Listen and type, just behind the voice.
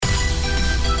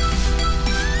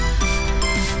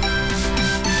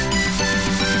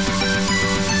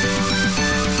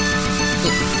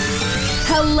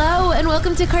Hello and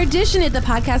welcome to Kardashian It, the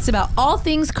podcast about all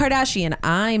things Kardashian.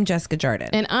 I'm Jessica Jardin.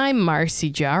 And I'm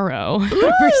Marcy Jarrow.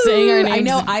 We're saying our names. I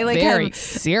know, I like very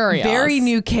serious. Very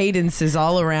new cadences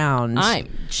all around. I'm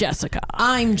Jessica.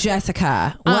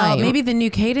 Well, maybe the new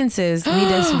cadences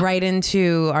lead us right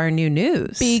into our new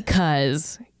news.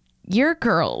 Because your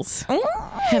girls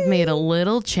have made a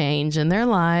little change in their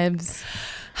lives.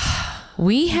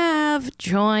 We have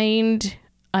joined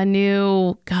a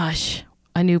new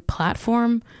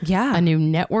platform, a new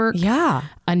network,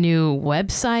 a new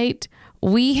website.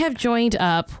 We have joined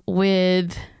up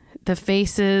with the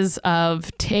faces of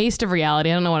Taste of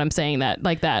Reality. I don't know what I'm saying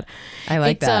like that. I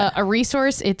like that. It's a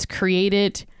resource. It's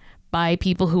created by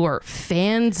people who are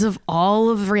fans of all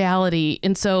of reality.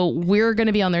 And so we're going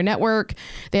to be on their network.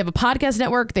 They have a podcast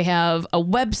network. They have a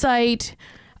website.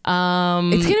 It's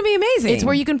going to be amazing. It's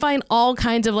where you can find all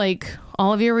kinds of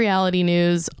all of your reality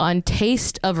news on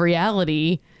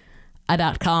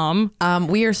tasteofreality.com.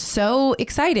 We are so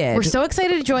excited. We're so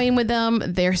excited to join with them.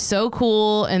 They're so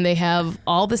cool and they have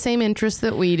all the same interests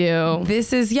that we do.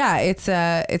 This is,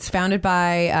 it's founded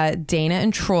by Dana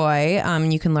and Troy.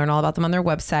 You can learn all about them on their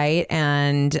website,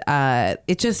 and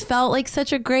it just felt like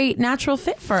such a great natural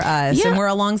fit for us. Yeah. And we're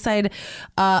alongside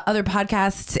other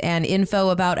podcasts and info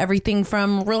about everything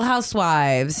from Real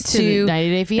Housewives to 90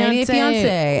 Day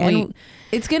Fiancé. And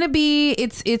it's going to be,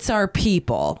 it's our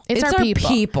people. It's our people.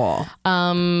 people.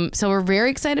 So we're very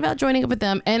excited about joining up with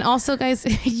them. And also, guys,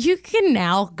 you can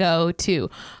now go to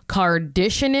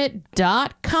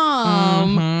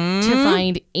Kardashianit.com to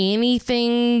find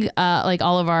anything like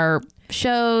all of our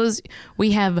shows.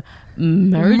 We have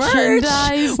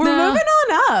merchandise. We're moving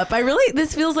on up.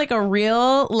 This feels like a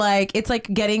real, it's like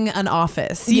getting an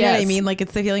office. You know what I mean? Like,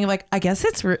 it's the feeling of I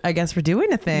guess we're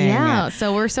doing a thing. Yeah.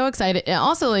 So we're so excited. And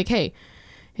also, hey,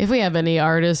 if we have any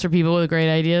artists or people with great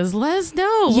ideas, let us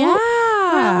know.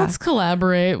 Yeah. Let's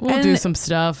collaborate. We'll do some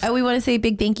stuff. We want to say a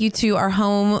big thank you to our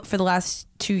home for the last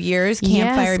 2 years,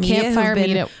 Campfire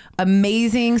Media.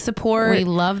 Amazing support. We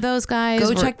love those guys.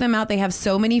 Go check them out. They have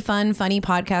so many funny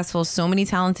podcasts full of so many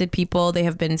talented people. They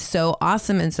have been so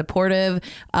awesome and supportive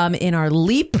in our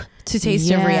leap to Taste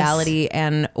of Reality,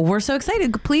 and we're so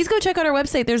excited. Please go check out our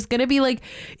website. There's gonna be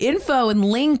info and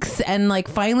links and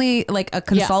finally a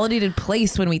consolidated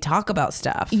place when we talk about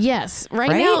stuff. Yes. Right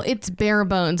now it's bare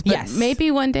bones, but maybe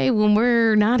one day when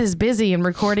we're not as busy and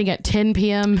recording at 10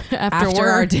 p.m. after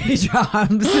our day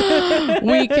jobs,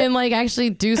 we can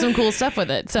actually do some cool stuff with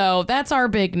it. So that's our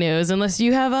big news. Unless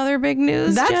you have other big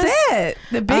news. That's it.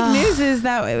 The big news is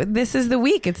that this is the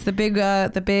week. It's the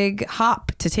big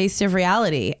hop to Taste of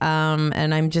Reality.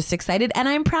 And I'm just excited, and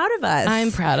I'm proud of us.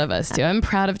 I'm proud of us too. I'm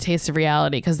proud of Taste of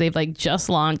Reality because they've just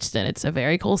launched, and it's a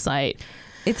very cool site.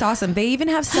 It's awesome. They even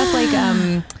have stuff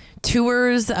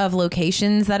tours of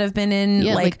locations that have been in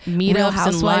meetups Real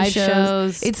Housewives and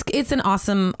live shows. It's an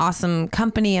awesome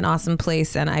company, an awesome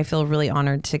place, and I feel really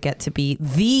honored to get to be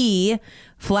the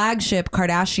flagship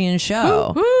Kardashian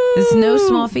show. It's no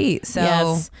small feat. So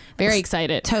yes, very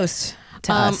excited. Toast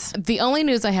to us. The only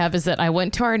news I have is that I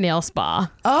went to our nail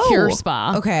spa, Oh, Pure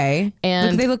Spa. Okay,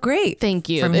 and they look great. Thank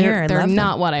you. From They're here,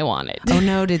 not what I wanted. Oh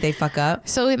no, did they fuck up?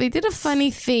 So they did a funny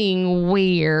thing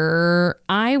where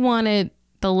I wanted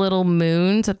the little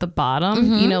moons at the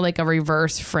bottom, like a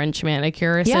reverse French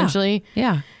manicure, essentially.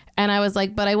 Yeah. And I was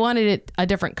like, but I wanted it a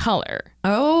different color.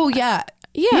 Oh yeah.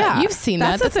 Yeah, you've seen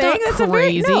that's that. That's thing. not That's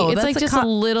crazy. It's that's just a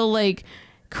little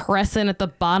crescent at the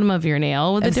bottom of your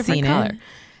nail with a different color.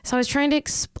 So I was trying to,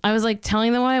 I was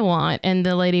telling them what I want. And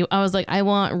the lady, I was I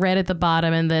want red at the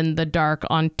bottom and then the dark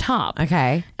on top.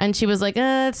 Okay. And she was like,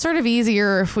 it's sort of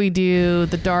easier if we do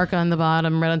the dark on the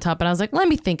bottom, red on top. And I was like, let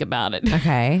me think about it.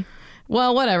 Okay.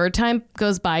 Well, whatever. Time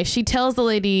goes by. She tells the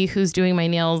lady who's doing my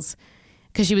nails,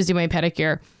 because she was doing my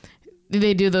pedicure,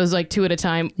 they do those two at a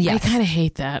time. Yes. I kind of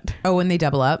hate that. Oh, when they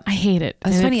double up? I hate it.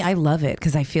 That's funny. I love it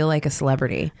because I feel like a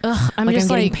celebrity. I'm I'm just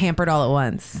getting pampered all at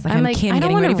once. I'm Kim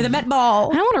getting ready for the Met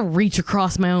Ball. I don't want to reach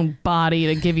across my own body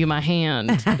to give you my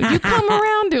hand. You come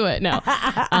around to it. No,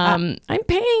 I'm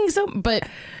paying but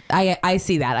I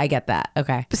see that. I get that.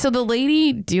 Okay. So the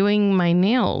lady doing my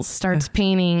nails starts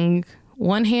painting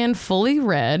one hand fully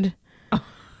red,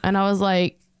 and I was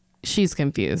like, she's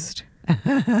confused.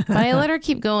 But I let her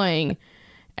keep going,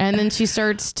 and then she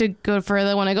starts to go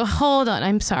further when I go, hold on,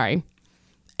 I'm sorry.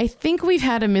 I think we've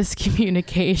had a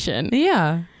miscommunication.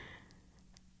 Yeah.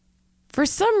 For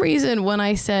some reason, when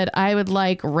I said I would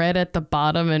like red at the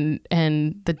bottom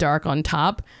and the dark on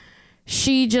top,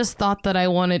 she just thought that I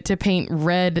wanted to paint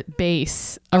red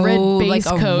base, red base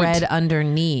like coat, a red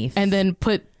underneath, and then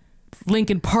put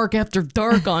Lincoln Park After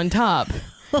Dark on top.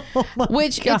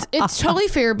 Which it's totally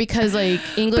fair because like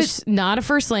English not a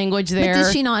first language there. But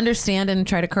did she not understand and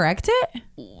try to correct it?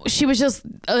 She was just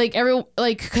like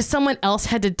because someone else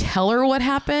had to tell her what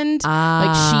happened.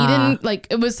 Like she didn't like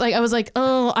it was like I was like,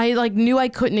 oh, I like knew I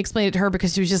couldn't explain it to her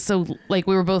because she was just so like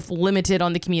we were both limited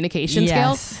on the communication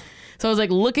scale. So I was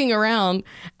like looking around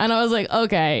and I was like,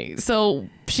 okay, so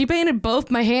she painted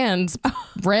both my hands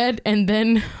red and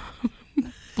then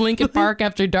Lincoln Park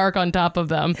After Dark on top of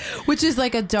them. Which is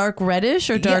like a dark reddish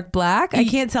or dark black? I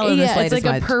can't tell in the slightest it's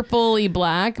like much. a purpley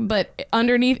black, but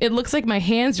underneath it looks like my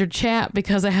hands are chapped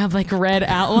because I have like red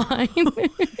outline.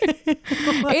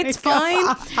 It's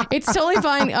fine. It's totally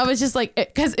fine. I was just like,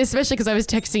 especially because I was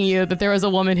texting you that there was a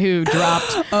woman who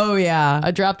dropped. Oh yeah,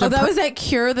 that was that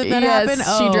Cure that happened.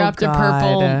 She dropped a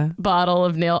purple bottle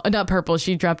of not purple.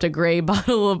 She dropped a gray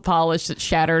bottle of polish that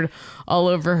shattered all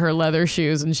over her leather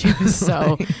shoes, and she was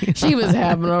she was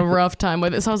having a rough time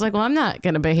with it. So I was like, well, I'm not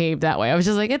gonna behave that way. I was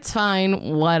just like, it's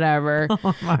fine, whatever.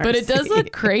 But it does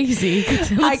look crazy.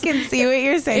 I can see what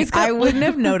you're saying. I wouldn't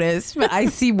have noticed, but I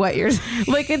see what you're saying.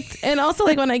 Like it's, and also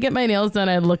like when I get my nails done,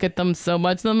 I look at them so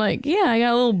much, and I'm like, yeah, I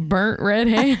got a little burnt red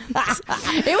hands.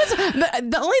 It was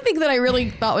the only thing that I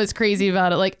really thought was crazy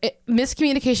about it. Like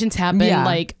miscommunications happen. Yeah.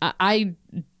 Like I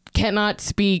cannot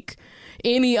speak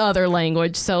any other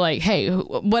language, so like, hey,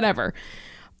 whatever.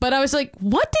 But I was like,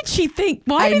 what did she think?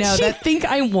 Why did she think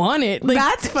I want it? Like,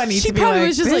 that's funny. She probably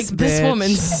was just like, this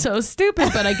woman's so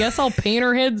stupid, but I guess I'll paint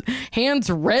her hands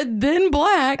red then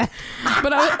black.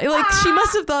 But she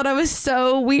must have thought I was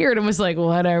so weird and was like,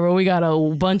 whatever, we got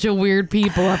a bunch of weird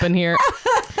people up in here.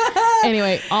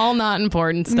 Anyway, all not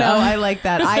important stuff. No, I like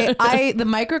that. I the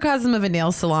microcosm of a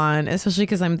nail salon, especially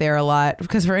because I'm there a lot.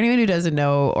 Because for anyone who doesn't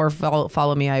know or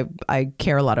follow me, I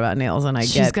care a lot about nails, and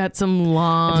she's got some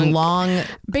long.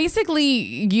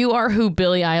 Basically, you are who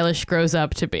Billie Eilish grows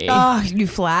up to be. Oh, you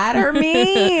flatter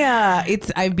me.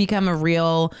 I've become a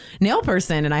real nail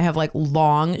person, and I have like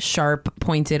long, sharp,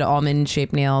 pointed almond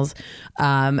shaped nails,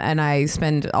 and I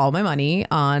spend all my money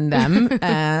on them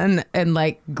and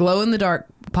like glow in the dark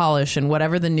polish and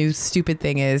whatever the new stupid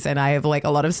thing is, and I have like a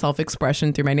lot of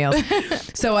self-expression through my nails.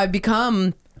 So I've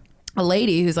become a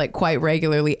lady who's like quite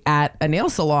regularly at a nail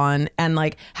salon and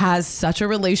like has such a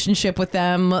relationship with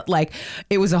them. Like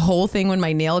it was a whole thing when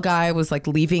my nail guy was like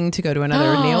leaving to go to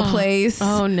another nail place.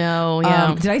 Oh no.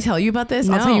 Yeah. Did I tell you about this?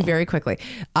 No. I'll tell you very quickly.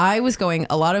 I was going,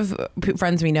 a lot of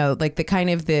friends we know, like the kind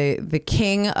of the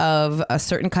king of a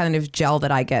certain kind of gel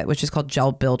that I get, which is called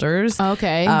gel builders.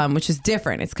 Okay. Which is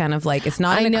different. It's kind of like, it's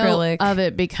not an I acrylic. know of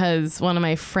it because one of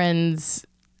my friends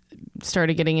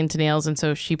started getting into nails, and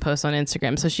so she posts on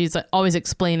Instagram, so she's like always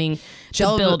explaining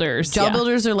gel builders. Gel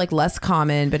builders are like less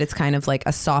common, but it's kind of like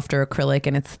a softer acrylic,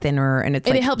 and it's thinner, and it's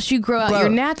and like, it helps you grow out your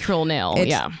natural nail.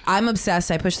 I'm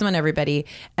obsessed. I push them on everybody.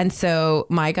 And so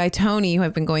my guy Tony, who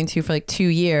I've been going to for like 2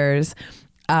 years,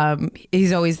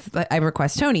 he's always, I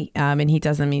request Tony, and he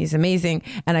does them, and he's amazing.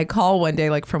 And I call one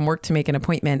day like from work to make an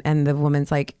appointment, and the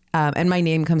woman's like, and my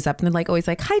name comes up, and they're like always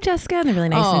like, hi Jessica, and they're really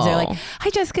nice. And they're like,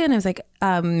 hi Jessica, and I was like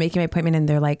making my appointment, and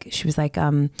they're like, she was like,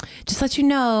 just let you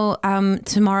know,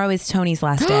 tomorrow is Tony's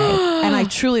last day. And I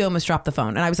truly almost dropped the phone,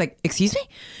 and I was like, excuse me?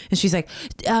 And she's like,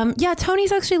 yeah,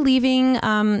 Tony's actually leaving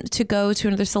to go to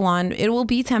another salon. It will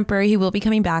be temporary, he will be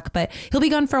coming back, but he'll be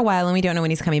gone for a while, and we don't know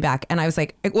when he's coming back. And I was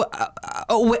like,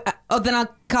 then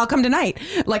I'll come tonight.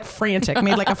 Like frantic,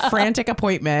 made like a frantic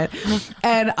appointment.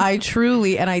 And I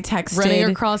texted, running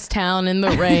across town in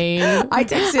the rain. I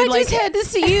texted, I just had to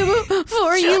see you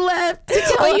before you left to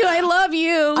tell you I love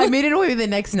you. I made it away the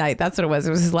next night. That's what it was. It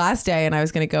was his last day, and I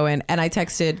was going to go in, and I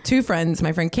texted two friends,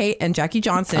 my friend Kate and Jackie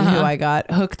Johnson, who I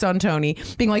got hooked on Tony,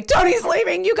 being like, Tony's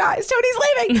leaving, you guys,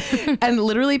 Tony's leaving. And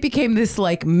literally became this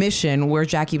like mission where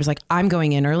Jackie was like, I'm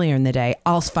going in earlier in the day,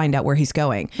 I'll find out where he's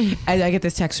going. And I get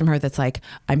this text from her that's like,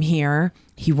 I'm here,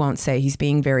 he won't say, he's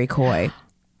being very coy.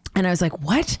 And I was like,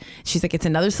 what? She's like, it's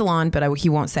another salon, but he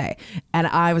won't say. And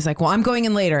I was like, well, I'm going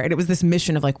in later. And it was this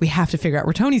mission of like, we have to figure out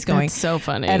where Tony's going. That's so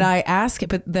funny. And I asked,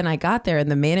 but then I got there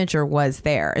and the manager was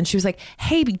there. And she was like,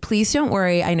 hey, please don't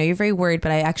worry. I know you're very worried,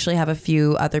 but I actually have a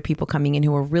few other people coming in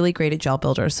who are really great at gel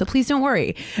builders. So please don't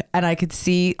worry. And I could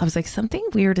see, I was like, something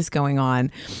weird is going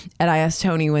on. And I asked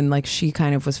Tony when like she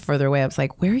kind of was further away, I was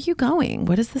like, where are you going?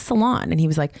 What is the salon? And he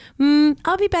was like,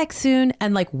 I'll be back soon.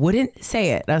 And like, wouldn't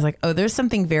say it. And I was like, oh, there's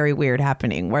something very weird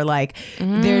happening where like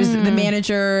there's the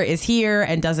manager is here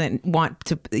and doesn't want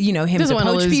to, him to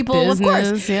poach people. Business,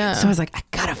 of course. Yeah. So I was like, I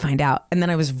gotta find out. And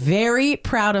then I was very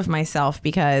proud of myself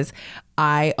because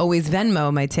I always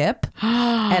Venmo my tip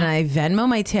and I Venmo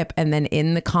my tip and then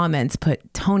in the comments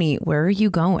put, Tony, where are you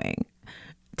going?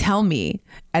 tell me.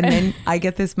 And then I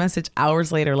get this message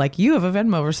hours later, like, you have a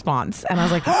Venmo response. And I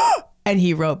was like, and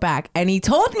he wrote back and he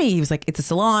told me, he was like, it's a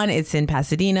salon. It's in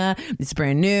Pasadena. It's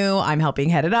brand new. I'm helping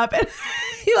head it up. And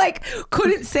he like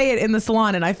couldn't say it in the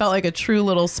salon. And I felt like a true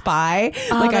little spy.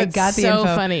 Like I got the info.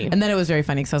 Funny. And then it was very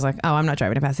funny because I was like, oh, I'm not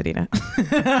driving to Pasadena.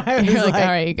 You're like, all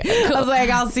right. Cool. I was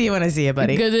like, I'll see you when I see you,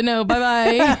 buddy. Good to know.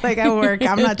 Bye-bye. Like I work.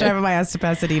 I'm not driving my ass to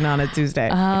Pasadena on a Tuesday.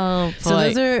 Oh,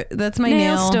 boy. So that's my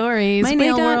nail stories. My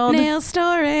nail world. Nail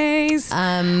stories.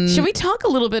 Should we talk a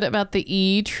little bit about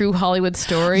the True Hollywood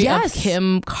story of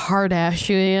Kim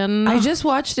Kardashian? I just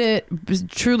watched it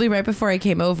truly right before I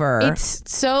came over. It's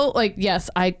so like, yes,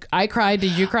 I cried.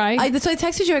 Did you cry? So I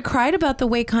texted you. I cried about the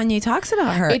way Kanye talks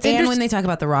about her, and when they talk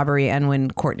about the robbery, and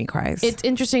when Kourtney cries. It's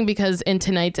interesting because in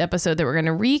tonight's episode that we're going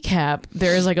to recap,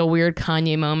 there is like a weird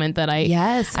Kanye moment that I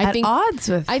think odds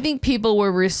with. I think people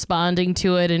were responding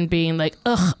to it and being like,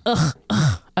 ugh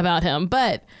about him,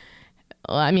 but.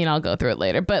 I mean, I'll go through it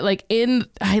later, but like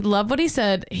I love what he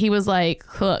said. He was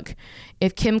like, look,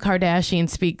 if Kim Kardashian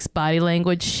speaks body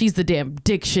language, she's the damn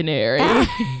dictionary.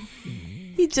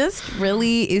 He just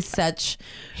really is such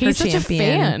He's such champion.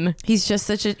 A fan. He's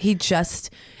just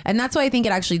and that's why I think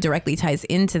it actually directly ties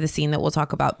into the scene that we'll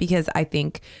talk about, because I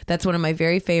think that's one of my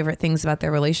very favorite things about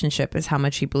their relationship is how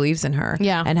much he believes in her,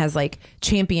 and has like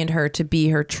championed her to be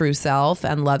her true self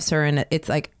and loves her. And it's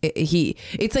like he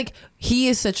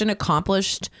is such an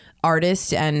accomplished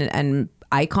artist and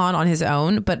icon on his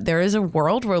own, but there is a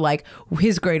world where like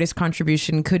his greatest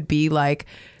contribution could be like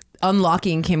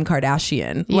unlocking Kim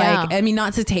Kardashian. Like, I mean,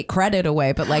 not to take credit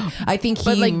away, but like I think he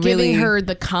really giving her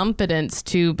the confidence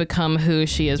to become who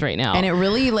she is right now. And it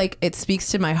really like it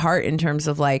speaks to my heart in terms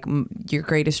of like your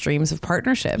greatest dreams of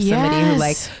partnership. Somebody who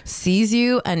like sees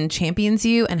you and champions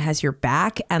you and has your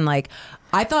back. And like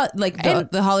I thought like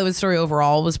the Hollywood story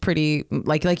overall was pretty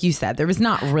like you said, there was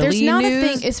not really there's not news,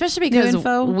 a thing, especially because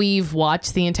we've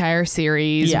watched the entire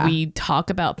series. We talk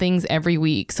about things every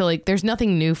week, so like there's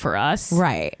nothing new for us,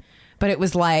 right? But it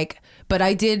was like, but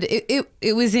I did,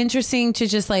 it was interesting to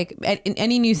just like,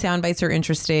 any new sound bites are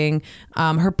interesting.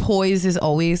 Her poise is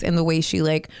always, and the way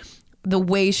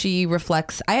she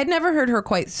reflects. I had never heard her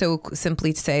quite so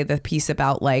simply say the piece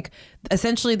about like,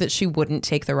 essentially that she wouldn't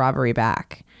take the robbery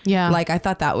back. Yeah. Like I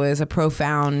thought that was a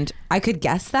profound, I could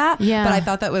guess that. Yeah. But I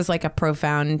thought that was like a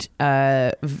profound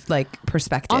like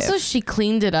perspective. Also, she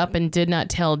cleaned it up and did not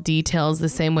tell details the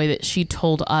same way that she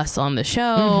told us on the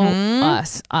show.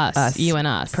 Us, you and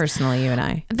us. Personally, you and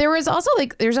I. There was also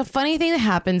like, there's a funny thing that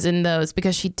happens in those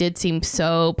because she did seem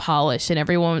so polished and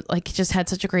everyone like just had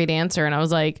such a great answer. And I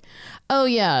was like, oh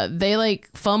yeah, they like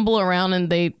fumble around and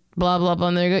they blah blah blah,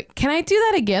 and they go, can I do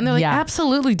that again? They're like,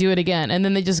 absolutely, do it again. And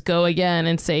then they just go again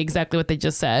and say exactly what they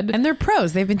just said. And they're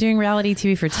pros. They've been doing reality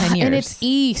TV for 10 years. And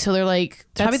it's so they're like,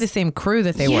 it's probably the same crew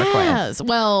that they work with. Yes.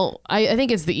 Well, I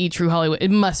think it's the True Hollywood.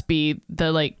 It must be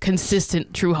the like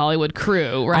consistent True Hollywood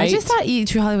crew, right? I just thought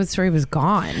True Hollywood story was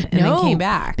gone and then came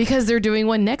back. Because they're doing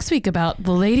one next week about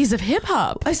the ladies of hip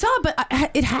hop. I saw, but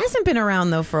it hasn't been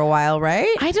around though for a while,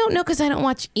 right? I don't know because I don't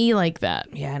watch like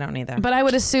that. Yeah, I don't either. But I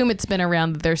would assume it's been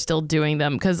around that they're still doing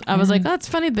them because I was like, oh, it's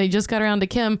funny they just got around to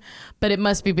Kim, but it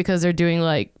must be because they're doing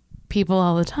like people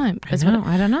all the time. I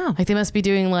don't know. Like they must be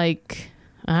doing like,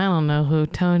 I don't know who,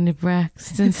 Tony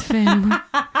Braxton's family.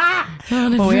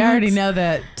 Well, we already know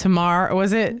that Tamar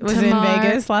was in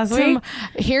Vegas last week.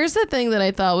 Here's the thing that I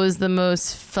thought was the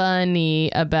most funny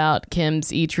about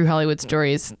Kim's True Hollywood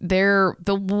stories. The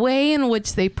way in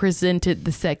which they presented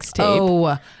the sex tape.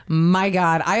 Oh my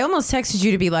God. I almost texted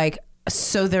you to be like,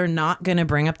 so they're not going to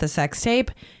bring up the sex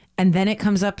tape? And then it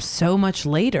comes up so much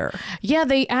later. Yeah,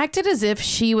 they acted as if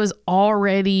she was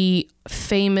already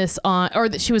famous or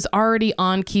that she was already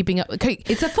on Keeping Up. Okay.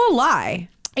 It's a full lie.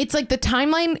 It's like the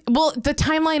timeline. Well, the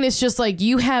timeline is just like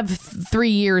you have 3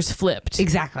 years flipped.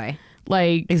 Exactly.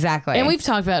 Like exactly. And we've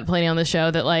talked about plenty on the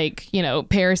show that like, you know,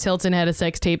 Paris Hilton had a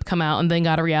sex tape come out and then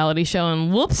got a reality show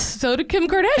and whoops, so did Kim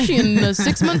Kardashian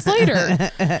 6 months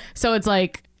later. So it's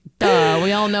like,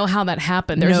 we all know how that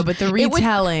happened. No, but the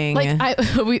retelling.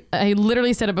 I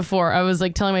literally said it before. I was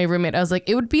like telling my roommate, I was like,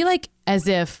 it would be like as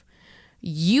if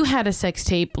you had a sex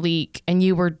tape leak and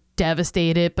you were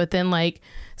devastated, but then like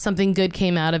something good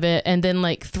came out of it, and then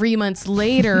like 3 months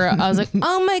later I was like,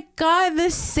 oh my God,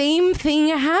 the same thing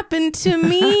happened to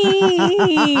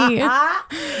me.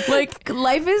 Like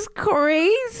life is crazy.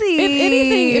 If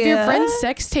anything, if your friend's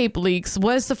sex tape leaks,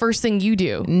 what's the first thing you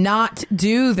do? Not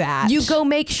do that. You go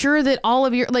make sure that all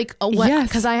of your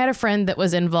because I had a friend that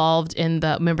was involved in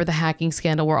remember the hacking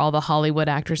scandal where all the Hollywood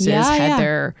actresses had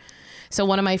their. So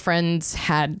one of my friends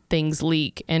had things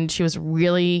leak and she was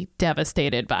really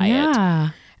devastated by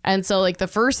it. And so like the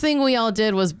first thing we all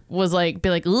did was like be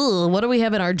like, ooh, what do we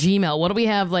have in our Gmail? What do we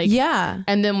have like? Yeah.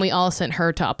 And then we all sent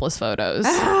her topless photos.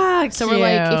 So cute. we're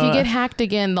like, if you get hacked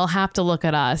again, they'll have to look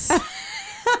at us.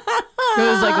 It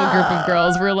was like a group of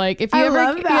girls. We're like, if you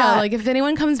like if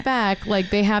anyone comes back, like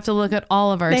they have to look at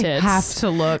all of our tits. They have to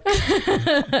look.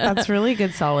 That's really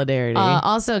good solidarity.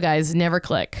 Also, guys, never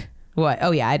click. What?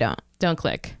 Oh yeah, I don't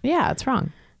click. Yeah, it's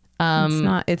wrong. It's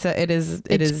not.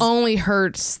 It only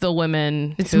hurts the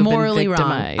women. It's who've morally been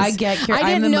wrong. victimized.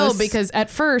 I didn't know because at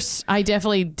first I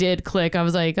definitely did click. I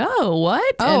was like, oh,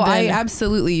 what? Oh, I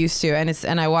absolutely used to,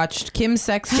 and I watched Kim's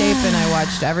sex tape and I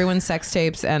watched everyone's sex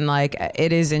tapes, and like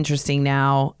it is interesting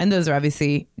now. And those are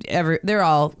obviously they're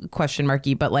all question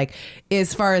marky, but like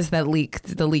as far as the leaked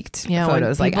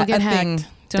photos, like a thing.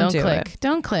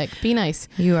 Don't click. Be nice.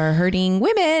 You are hurting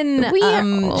women.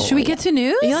 Should we get to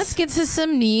news? Yeah, let's get to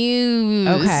some news.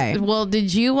 Okay. Well,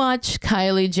 did you watch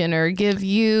Kylie Jenner give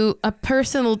you a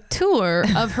personal tour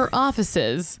of her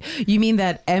offices? You mean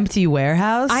that empty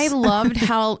warehouse? I loved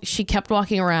how she kept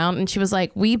walking around and she was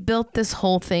like, we built this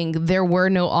whole thing. There were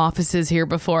no offices here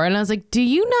before. And I was like, do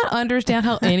you not understand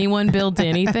how anyone builds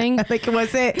anything? Like,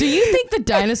 was it? Do you think the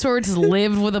dinosaurs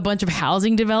lived with a bunch of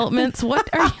housing developments?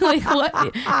 What are you like?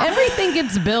 What? Everything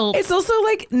gets built. It's also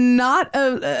like not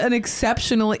an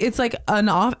exceptional. It's like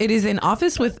it is an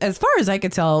office with, as far as I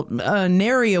could tell,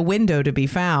 nary a window to be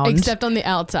found, except on the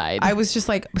outside. I was just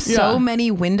like, so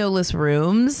many windowless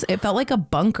rooms. It felt like a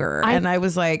bunker, and I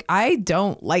was like, I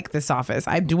don't like this office.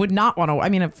 I would not want to. I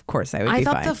mean, of course, I would. I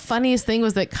thought the funniest thing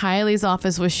was that Kylie's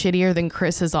office was shittier than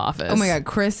Chris's office. Oh my god,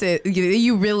 Chris!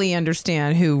 You really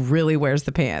understand who really wears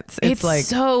the pants. It's like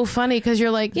so funny because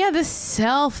you're like, yeah, this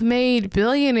self-made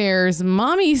billionaires,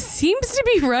 mommy seems to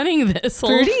be running this whole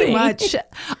pretty thing. much.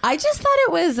 I just thought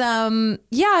it was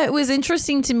it was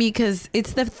interesting to me because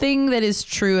it's the thing that is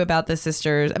true about the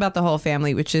sisters, about the whole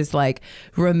family, which is like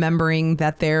remembering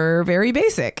that they're very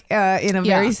basic in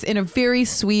a very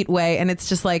sweet way. And it's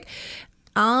just like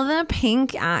all the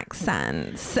pink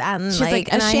accents and like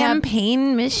a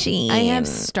champagne machine. I have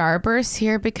Starburst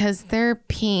here because they're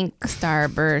pink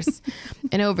Starburst.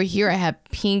 And over here I have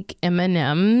pink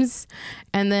M&Ms.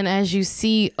 And then as you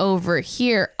see over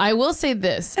here, I will say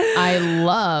this.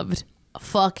 I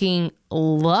fucking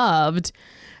loved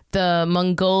the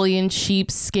Mongolian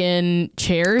sheepskin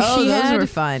chairs she had. Those were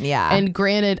fun, yeah. And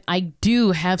granted, I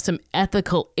do have some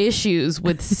ethical issues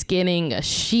with skinning a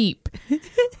sheep.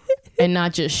 And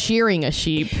not just shearing a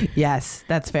sheep. Yes,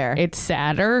 that's fair. It's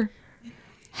sadder.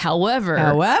 However,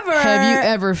 have you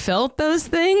ever felt those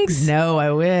things? No,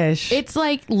 I wish. It's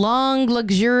like long,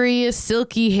 luxurious,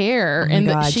 silky hair. Oh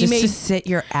my God, just to sit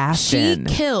your ass in.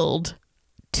 She killed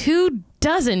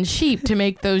 24 sheep to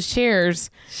make those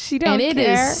chairs. She don't care. And it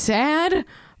is sad,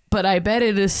 but I bet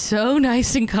it is so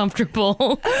nice and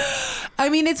comfortable. I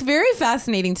mean, it's very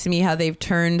fascinating to me how they've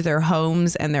turned their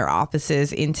homes and their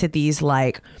offices into these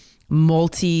like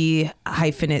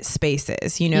multi-hyphenate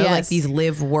spaces, like these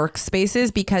live work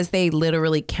spaces, because they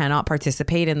literally cannot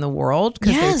participate in the world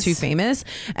because they're too famous.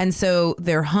 And so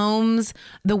their homes,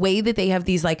 the way that they have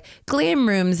these like glam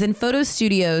rooms and photo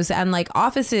studios and like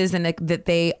offices, and like that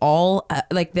they all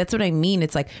like, that's what I mean.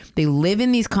 It's like they live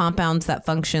in these compounds that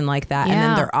function like that. And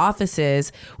then their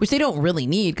offices, which they don't really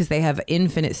need because they have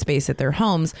infinite space at their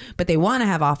homes, but they want to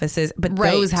have offices, but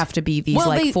those have to be these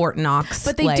Fort Knox.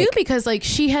 But they do, because like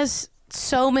she has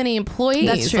so many employees.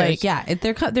 That's true. Like,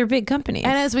 they're big companies.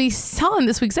 And as we saw in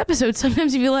this week's episode,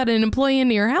 sometimes if you let an employee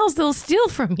into your house, they'll steal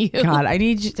from you. God, I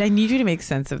need you to make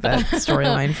sense of that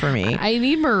storyline for me. I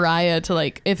need Mariah to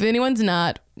like, if anyone's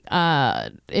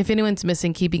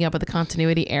missing keeping up with the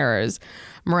continuity errors,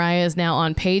 Mariah is now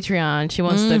on Patreon. She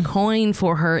wants the coin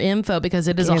for her info because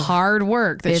it is a hard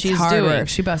work that she's doing. Work.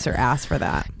 She busts her ass for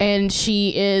that. And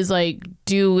she is like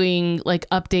doing like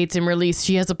updates and release.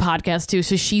 She has a podcast too.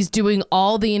 So she's doing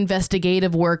all the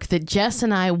investigative work that Jess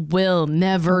and I will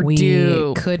never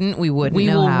do. We wouldn't We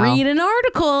know will how. read an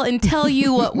article and tell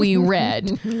you what we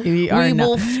read. We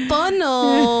will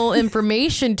funnel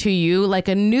information to you like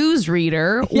a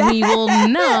newsreader. Yes. We will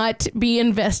not be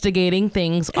investigating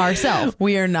things ourselves.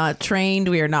 We are not trained.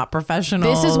 We are not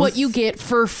professionals. This is what you get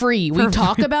for free. We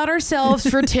talk about ourselves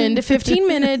for 10 to 15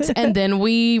 minutes and then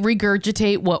we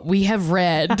regurgitate what we have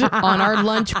read on our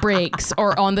lunch breaks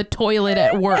or on the toilet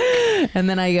at work. And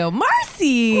then I go,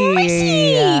 Marcy.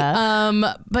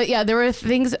 But yeah, there were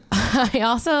things. I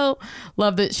also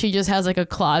love that she just has like a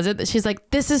closet that she's like,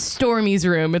 this is Stormy's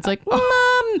room. It's like,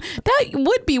 Mom, that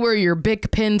would be where your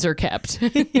Bic pens are kept.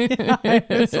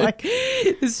 It's like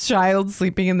this child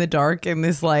sleeping in the dark in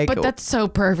this like. But that's so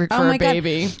perfect for a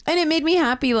baby. God. And it made me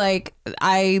happy. Like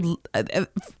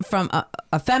from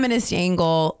a feminist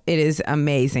angle, it is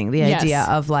amazing. The idea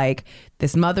of like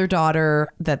this mother-daughter,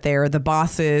 that they're the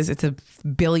bosses. It's a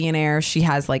billionaire. She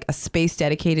has like a space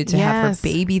dedicated to have her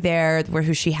baby there,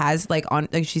 who she has like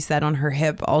she said, on her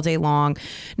hip all day long.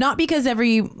 Not because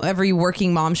every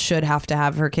working mom should have to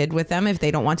have her kid with them if they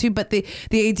don't want to, but the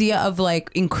idea of like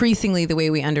increasingly the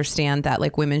way we understand that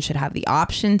like women should have the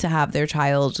option to have their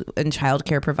child and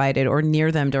childcare provided or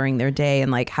near them during their day,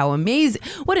 and like how amazing,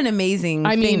 what an amazing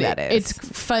thing that is. It's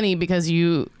funny because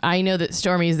I know that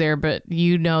Stormy's there, but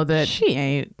you know that she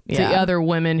ain't. The other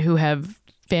women who have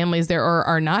families there or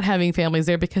are not having families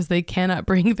there because they cannot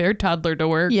bring their toddler to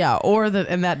work. Yeah, or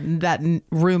that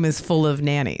room is full of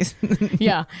nannies.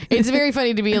 Yeah, it's very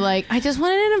funny to be like, I just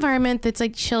wanted an environment that's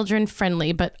like children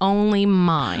friendly, but only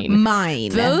mine.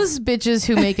 Those bitches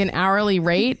who make an hourly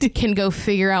rate can go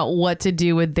figure out what to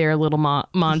do with their little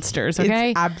monsters.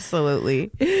 Okay,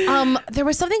 absolutely. There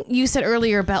was something you said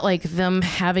earlier about like them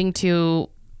having to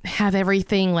have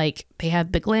everything. Like they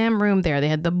had the glam room there, they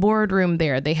had the boardroom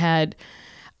there, they had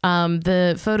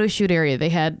the photo shoot area, they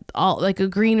had all like a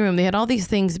green room, they had all these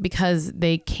things because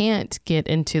they can't get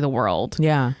into the world.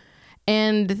 Yeah.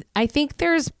 And I think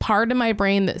there's part of my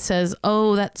brain that says,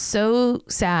 oh, that's so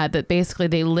sad that basically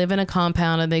they live in a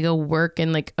compound and they go work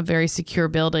in like a very secure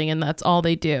building and that's all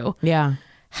they do. Yeah.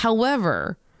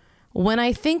 However, when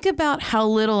I think about how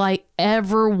little I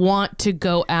ever want to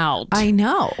go out, I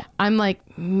know. I'm like,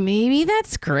 maybe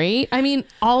that's great. I mean,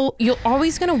 you're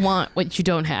always going to want what you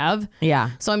don't have. Yeah.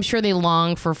 So I'm sure they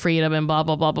long for freedom and blah,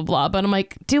 blah, blah, blah, blah. But I'm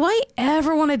like, do I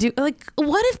ever want to do, like,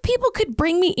 what if people could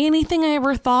bring me anything I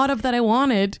ever thought of that I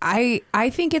wanted? I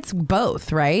think it's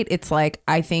both, right? It's like,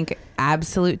 I think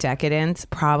absolute decadence,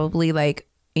 probably like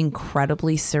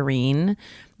incredibly serene.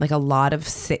 Like a lot of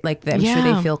I'm sure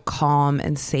they feel calm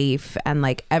and safe and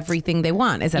like everything they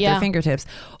want is at their fingertips.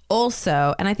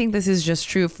 Also, and I think this is just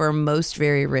true for most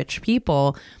very rich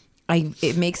people,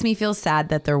 it makes me feel sad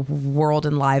that their world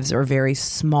and lives are very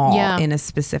small in a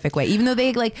specific way. Even though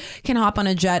they like can hop on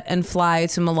a jet and fly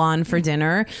to Milan for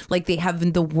dinner, like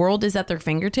the world is at their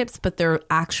fingertips, but they're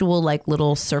actual like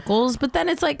little circles. But then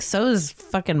it's like, so is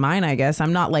fucking mine, I guess.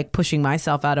 I'm not like pushing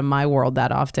myself out of my world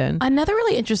that often. Another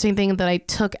really interesting thing that I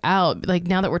took out, like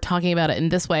now that we're talking about it in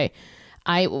this way,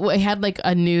 I had like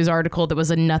a news article that was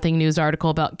a nothing news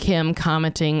article about Kim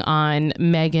commenting on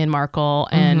Meghan Markle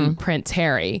and Prince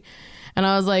Harry. And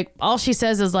I was like, all she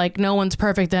says is like, no one's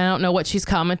perfect. And I don't know what she's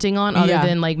commenting on other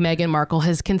than like Meghan Markle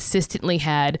has consistently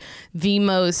had the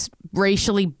most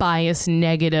racially biased,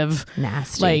 negative,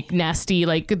 nasty,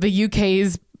 like the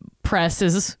UK's press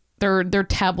is... Their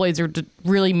tabloids are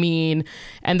really mean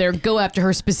and they go after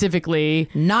her specifically.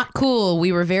 Not cool.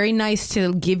 We were very nice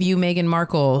to give you Meghan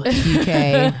Markle, UK.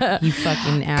 You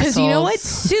fucking assholes. Because you know what?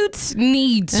 Suits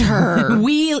needs her.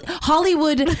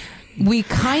 Hollywood, we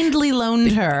kindly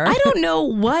loaned her. I don't know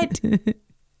what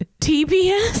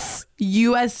TBS?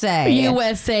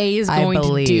 USA is going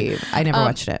to do. I never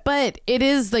watched it. But it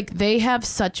is like they have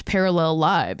such parallel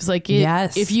lives. Like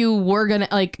if you were going to,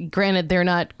 like, granted, they're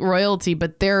not royalty,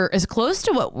 but they're as close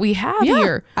to what we have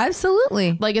here.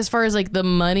 Absolutely. Like as far as like the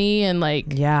money and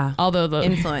like, although the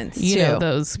influence, you know,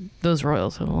 those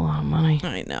royals have a lot of money.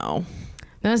 I know.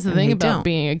 That's the thing about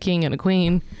being a king and a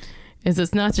queen. Is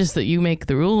it's not just that you make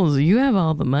the rules, you have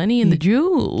all the money and the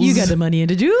jewels. You got the money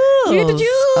and the jewels. You got the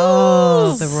jewels.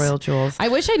 Oh, the royal jewels. I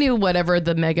wish I knew whatever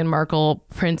the Meghan Markle,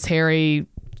 Prince Harry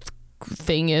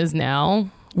thing is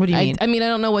now. What do you mean? I mean, I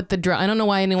don't know what I don't know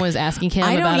why anyone is asking him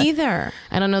about it. I don't either.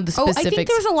 I don't know the specifics. I think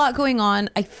there's a lot going on.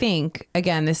 I think,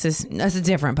 again, that's a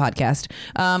different podcast.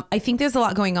 I think there's a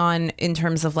lot going on in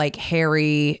terms of like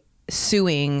Harry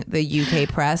suing the UK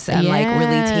press and like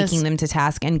really taking them to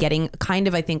task and getting kind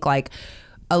of, I think, like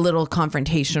a little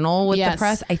confrontational with the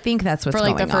press. I think that's what's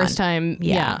going on. For like the first time.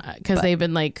 Yeah. Because they've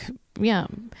been like, well,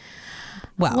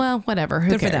 whatever.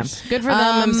 Who good cares? For them. Good for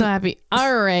them. I'm so happy.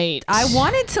 All right. I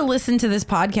wanted to listen to this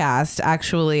podcast.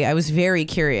 Actually, I was very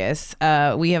curious.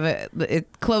 We have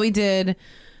Chloe did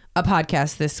a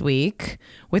podcast this week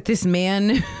with this man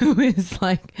who is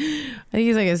like, I think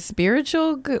he's like a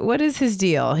spiritual. What is his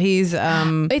deal? He's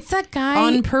it's that guy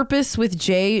On Purpose with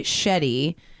Jay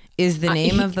Shetty is the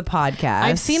name of the podcast.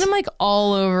 I've seen him like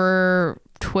all over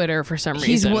Twitter for some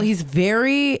reason. He's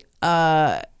very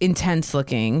intense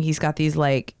looking. He's got these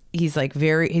like he's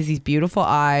these beautiful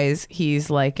eyes. He's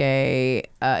like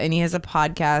and he has a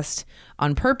podcast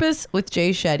On Purpose with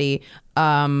Jay Shetty.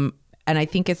 and I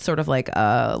think it's sort of like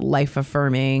a life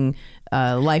affirming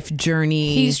life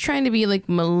journey. He's trying to be like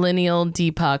millennial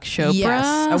Deepak Chopra.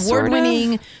 Yes,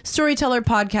 award-winning storyteller,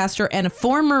 podcaster, and a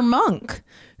former monk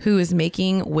who is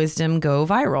making wisdom go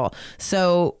viral.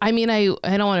 So I mean, I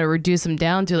don't want to reduce him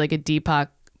down to like a Deepak,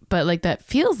 but like that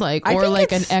feels like, or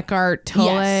like an Eckhart Tolle.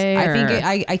 Yes,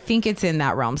 I think it's in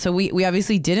that realm. So we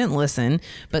obviously didn't listen,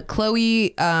 but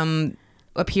Chloe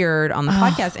appeared on the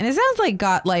podcast, and it sounds like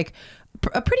got like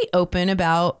a pretty open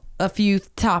about a few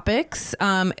topics.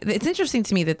 It's interesting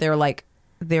to me that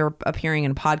they're appearing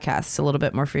in podcasts a little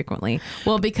bit more frequently.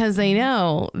 Well, because they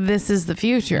know this is the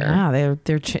future. Yeah,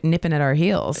 they're nipping at our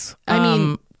heels. I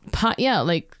mean,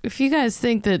 like if you guys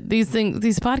think that these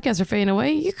podcasts are fading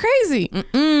away, you're crazy.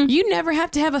 You never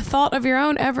have to have a thought of your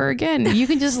own ever again. You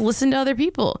can just listen to other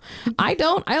people. I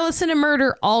listen to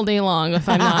murder all day long if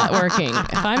I'm not working.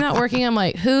 If I'm not working, I'm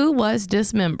like, who was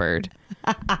dismembered?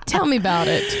 Tell me about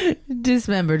it.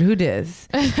 Dismembered. Who dis?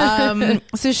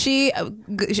 So she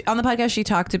on the podcast, she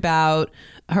talked about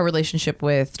her relationship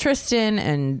with Tristan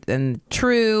and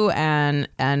True and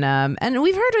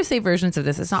we've heard her say versions of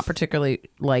this. It's not particularly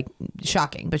like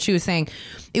shocking, but she was saying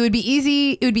it would be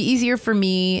easier for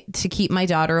me to keep my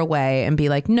daughter away and be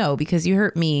like, no, because you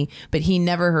hurt me, but he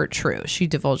never hurt True. She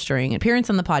divulged during an appearance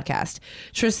on the podcast.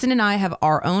 Tristan and I have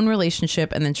our own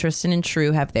relationship, and then Tristan and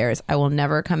True have theirs. I will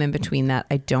never come in between that.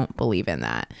 I don't believe in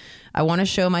that. I want to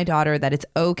show my daughter that it's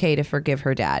okay to forgive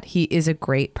her dad. He is a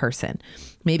great person.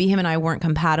 Maybe him and I weren't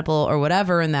compatible or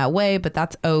whatever in that way, but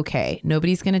that's okay.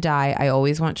 Nobody's going to die. I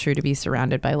always want True to be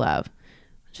surrounded by love.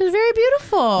 Which is very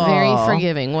beautiful. Very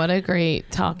forgiving. What a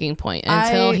great talking point.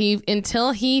 Until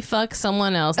he fucks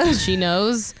someone else that she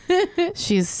knows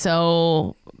she's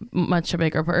so much a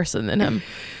bigger person than him.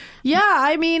 Yeah,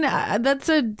 I mean,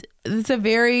 it's a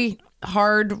very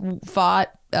hard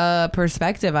fought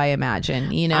perspective, I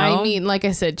imagine, you know. I mean, like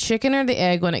I said, chicken or the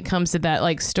egg when it comes to that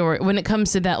like story, when it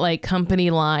comes to that like company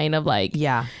line of like,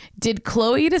 yeah, did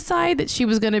Chloe decide that she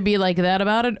was going to be like that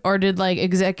about it, or did like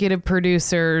executive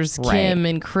producers Kim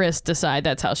and Chris decide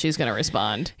that's how she's going to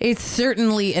respond? It's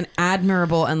certainly an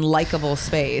admirable and likable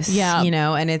space, yeah, you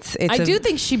know, and it's I do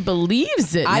think she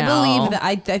believes it. I now. believe that.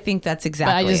 I think that's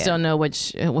exactly. But I just it. don't know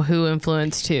who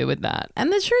influenced who with that.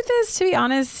 And the truth is, to be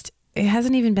honest, it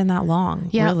hasn't even been that long,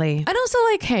 really. And also,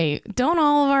 like, hey, don't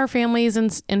all of our families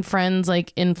and friends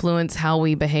like influence how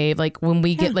we behave? Like when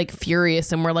we get like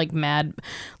furious and we're like mad,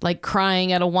 like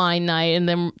crying at a wine night, and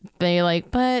then they like,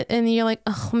 and you're like,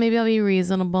 oh, maybe I'll be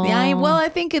reasonable. Yeah, I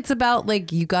think it's about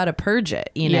like you got to purge it,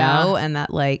 you know, and that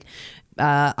like,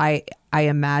 I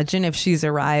imagine if she's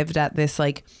arrived at this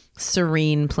like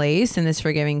serene place and this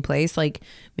forgiving place, like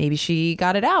maybe she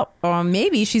got it out, or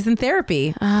maybe she's in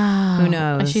therapy. Who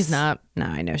knows? She's not. No,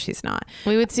 I know she's not.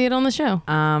 We would see it on the show.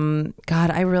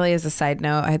 God, I really, as a side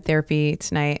note, I had therapy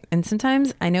tonight, and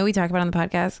sometimes I know we talk about it on the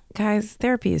podcast, guys,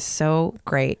 therapy is so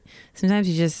great.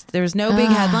 Sometimes there's no big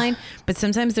headline, but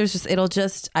sometimes it'll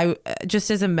just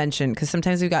as a mention, because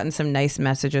sometimes we've gotten some nice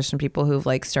messages from people who've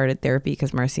like started therapy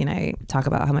because Marcy and I talk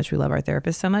about how much we love our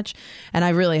therapist so much. And I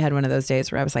really had one of those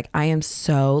days where I was like, I am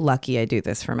so lucky I do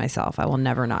this for myself. I will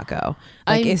never not go.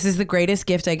 Like, this is the greatest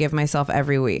gift I give myself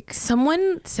every week.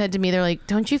 Someone said to me, they're like,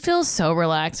 don't you feel so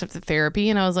relaxed after therapy?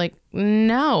 And I was like,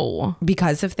 no.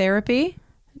 Because of therapy?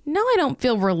 No, I don't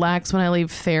feel relaxed when I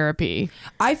leave therapy.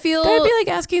 I feel... That'd be like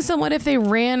asking someone if they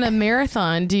ran a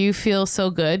marathon, do you feel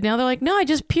so good? Now they're like, no, I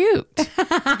just puked.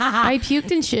 I puked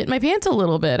and shit my pants a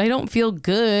little bit. I don't feel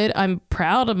good. I'm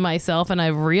proud of myself, and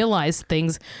I've realized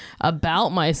things about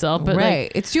myself. But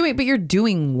right. But you're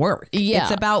doing work. Yeah.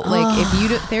 It's about like, if you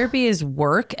do... Therapy is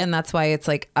work, and that's why it's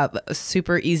like a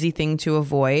super easy thing to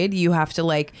avoid. You have to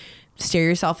like... stare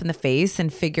yourself in the face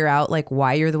and figure out like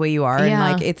why you're the way you are. Yeah.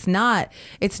 And like it's not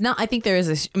I think there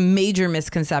is a major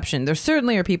misconception. There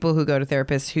certainly are people who go to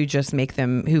therapists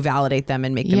who validate them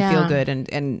and make them feel good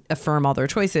and affirm all their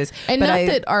choices. And but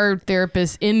that our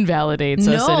therapist invalidates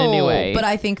us in any way. But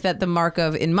I think that the mark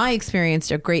of, in my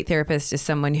experience, a great therapist is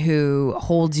someone who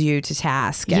holds you to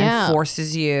task and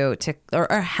forces you to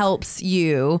or helps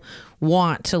you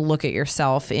want to look at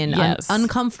yourself in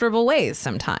uncomfortable ways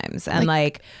sometimes. And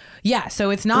yeah, so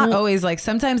it's not always like,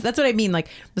 sometimes that's what I mean. Like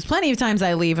there's plenty of times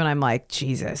I leave and I'm like,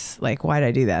 Jesus, like why did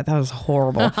I do that? That was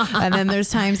horrible. And then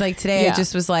there's times like today, I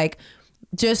just was like,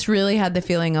 just really had the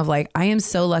feeling of like, I am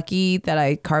so lucky that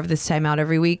I carve this time out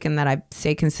every week and that I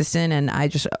stay consistent. And I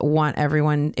just want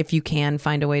everyone, if you can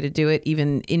find a way to do it,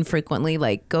 even infrequently,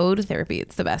 like go to therapy.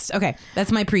 It's the best. Okay.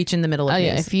 That's my preach in the middle of news.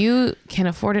 Yeah, if you can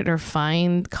afford it or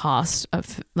find cost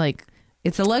of like,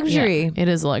 it's a luxury. Yeah, it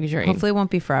is a luxury. Hopefully it won't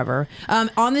be forever.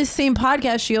 On this same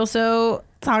podcast, she also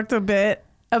talked a bit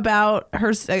about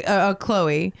her,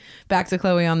 Chloe, back to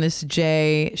Chloe on this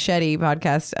Jay Shetty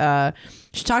podcast.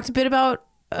 She talked a bit about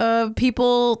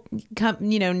people,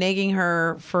 nagging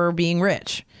her for being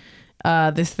rich.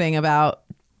 This thing about,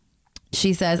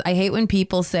 she says, I hate when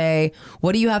people say,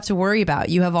 what do you have to worry about?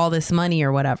 You have all this money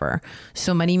or whatever.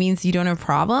 So money means you don't have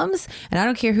problems? And I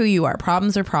don't care who you are.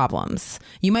 Problems are problems.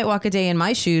 You might walk a day in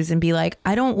my shoes and be like,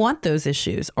 I don't want those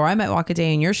issues. Or I might walk a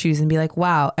day in your shoes and be like,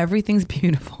 wow, everything's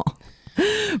beautiful.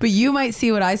 But you might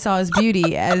see what I saw as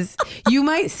beauty as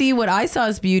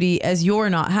you're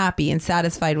not happy and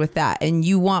satisfied with that. And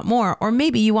you want more, or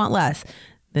maybe you want less.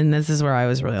 Then this is where I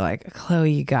was really like,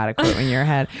 Chloe, you got to quit when you're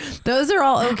ahead. Those are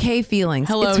all okay feelings.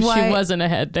 Hello, she wasn't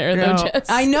ahead there, though, Jess.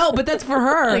 I know, but that's for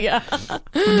her. Yeah.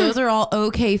 Those are all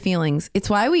okay feelings. It's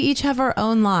why we each have our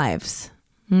own lives.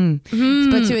 But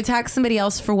to attack somebody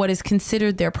else for what is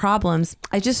considered their problems,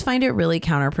 I just find it really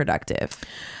counterproductive.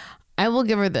 I will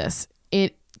give her this.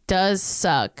 It does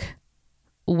suck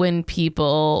when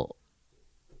people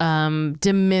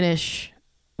diminish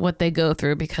what they go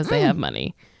through because they have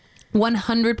money.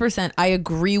 100%. I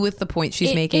agree with the point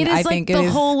she's making. It is I think the it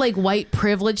is whole like white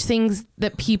privilege things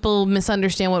that people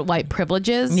misunderstand what white privilege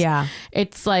is. Yeah.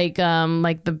 It's like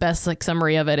the best like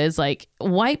summary of it is like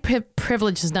white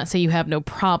privilege does not say you have no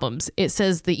problems. It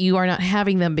says that you are not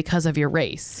having them because of your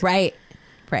race. Right.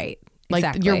 Like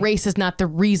exactly. your race is not the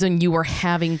reason you are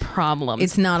having problems.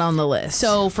 It's not on the list.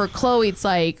 So for Chloe, it's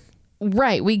like,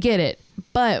 right, we get it.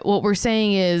 But what we're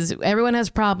saying is everyone has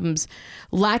problems.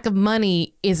 Lack of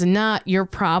money is not your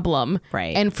problem.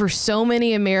 Right. And for so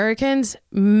many Americans,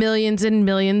 millions and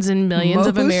millions and millions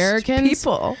of Americans,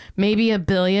 people, maybe a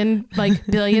billion, like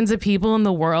billions of people in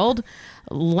the world,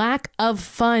 lack of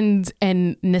funds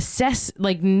and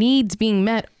needs being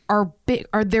met are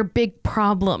their big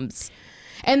problems.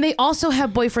 And they also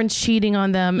have boyfriends cheating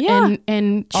on them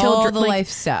and children. All the life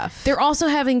stuff. They're also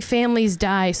having families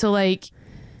die. So like,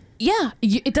 yeah,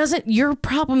 it doesn't, your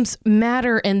problems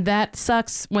matter. And that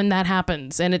sucks when that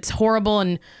happens. And it's horrible.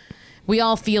 And we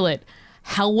all feel it.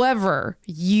 However,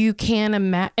 you can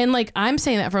imagine, and like I'm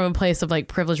saying that from a place of like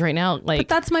privilege right now. Like,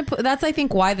 but that's I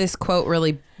think why this quote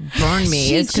really burned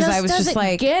me is because I was just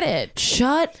like, get it,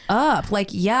 shut up. Like,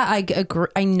 yeah, I agree.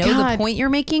 I know the point you're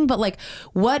making, but like,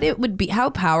 what it would be, how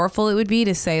powerful it would be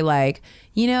to say like,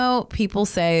 people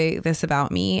say this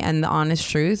about me, and the honest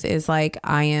truth is like,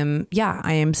 I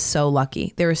am so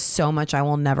lucky. There is so much I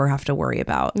will never have to worry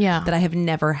about. Yeah. That I have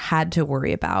never had to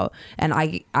worry about, and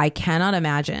I cannot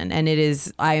imagine. And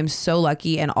I am so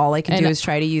lucky, and all I can do is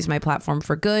try to use my platform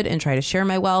for good and try to share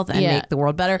my wealth and make the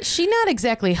world better. She's not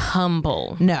exactly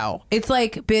humble. No, it's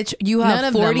like, bitch, you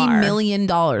have $40 million.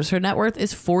 Her net worth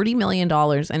is $40 million,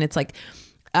 and it's like,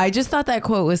 I just thought that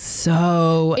quote was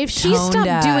so if she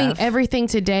stopped doing everything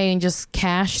today and just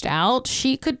cashed out,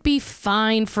 she could be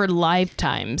fine for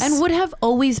lifetimes. And would have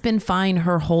always been fine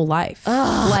her whole life.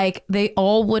 Ugh. Like, they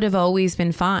all would have always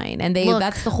been fine. And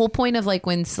that's the whole point of like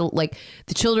when like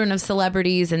the children of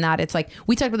celebrities and that, it's like,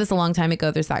 we talked about this a long time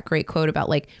ago. There's that great quote about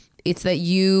like, it's that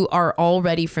you are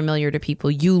already familiar to people.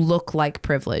 You look like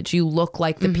privilege. You look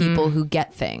like the people who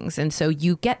get things. And so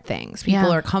you get things.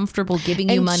 People are comfortable giving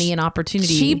you money and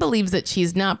opportunity. She believes that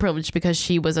she's not privileged because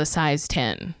she was a size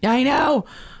 10. I know.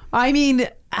 I mean,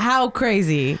 how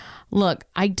crazy. Look,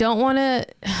 I don't want to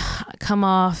come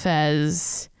off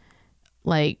as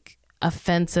like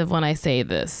offensive when I say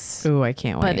this. Ooh, I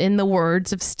can't wait. But in the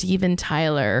words of Steven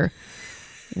Tyler,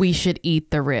 we should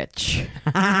eat the rich.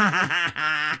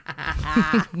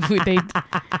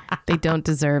 they don't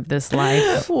deserve this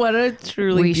life. What a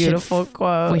truly beautiful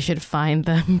quote. We should find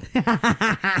them.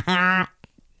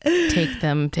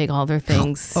 Take all their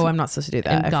things. Oh, I'm not supposed to do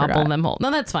that. And gobble them whole.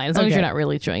 No, that's fine. As long as you're not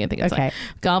really chewing, I think it's fine.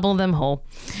 Gobble them whole.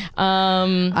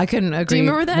 I couldn't agree. Do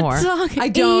you remember that more. song? I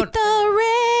don't. Eat the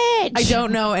rich. I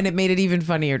don't know, and it made it even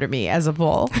funnier to me as a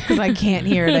poll because I can't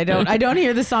hear it. I don't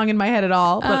hear the song in my head at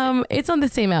all. But it's on the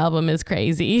same album as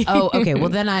Crazy. Oh, okay. Well,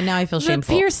 then now I feel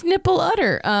shameful. The Pierce Nipple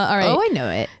Udder. All right. Oh, I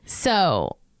know it.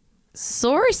 So,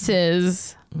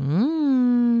 sources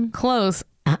close.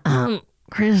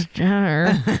 Kris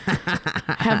Jenner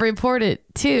have reported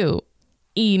to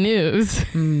E! News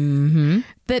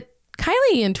that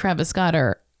Kylie and Travis Scott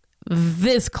are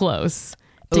this close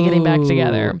to getting back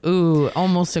together. Ooh,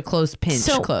 almost a close pinch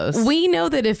close. We know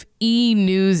that if E!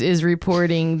 News is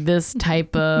reporting this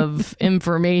type of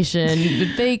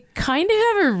information, they kind of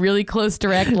have a really close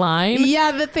direct line.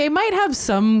 Yeah, that they might have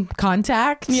some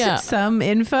contact, some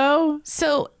info.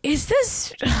 So is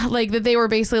this like that they were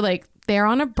basically like, they're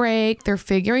on a break, they're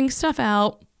figuring stuff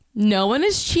out, no one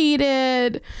has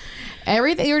cheated,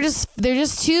 Everything. They're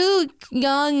just two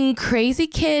young, crazy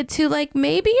kids who like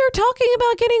maybe are talking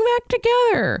about getting back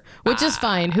together, which is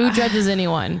fine. Who judges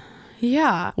anyone?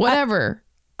 Yeah. Whatever.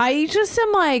 I just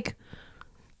am like,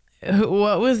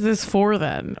 what was this for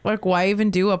then? Like, why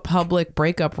even do a public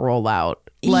breakup rollout?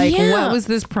 Like, what was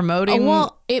this promoting?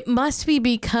 Well, it must be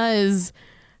because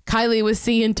Kylie was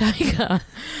seeing Tyga.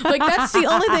 Like, that's the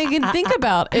only thing I can think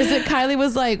about is that Kylie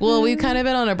was like, well, we've kind of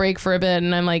been on a break for a bit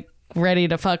and I'm like ready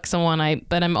to fuck someone,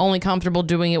 but I'm only comfortable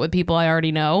doing it with people I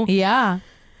already know. Yeah.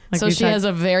 Like so she has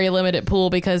a very limited pool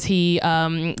because he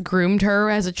groomed her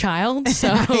as a child.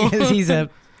 So he's a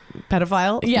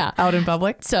pedophile. Yeah. Out in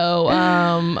public.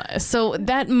 So so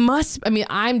that must, I mean,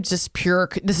 I'm just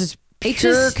this is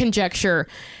pure conjecture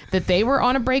that they were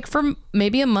on a break for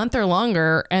maybe a month or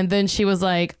longer, and then she was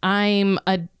like, I'm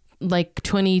a like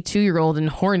 22-year-old and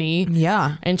horny.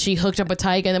 Yeah. And she hooked up with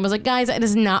Tyga and then was like, guys, that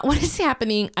is not what is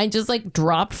happening. I just like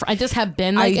dropped. I just have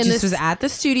been like was at the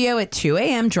studio at 2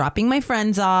 a.m. dropping my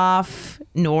friends off.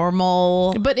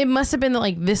 Normal. But it must have been that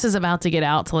like this is about to get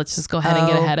out, so let's just go ahead and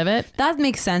get ahead of it. That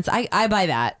makes sense. I buy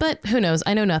that. But who knows?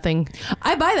 I know nothing.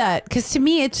 I buy that because to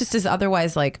me it just is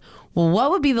otherwise like, well,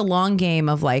 what would be the long game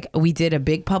of like, we did a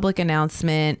big public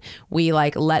announcement. We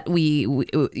like we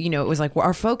you know, it was like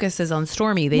our focus is on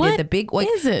Stormy. They did the big, like,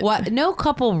 is it? What? No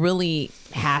couple really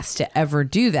has to ever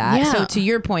do that. Yeah. So to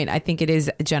your point, I think it is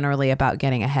generally about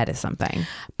getting ahead of something.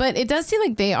 But it does seem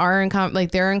like they are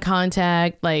they're in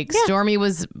contact. Like Stormy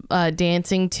was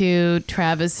dancing to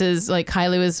Travis's, like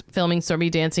Kylie was filming Stormy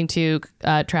dancing to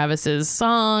Travis's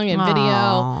song and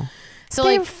video. So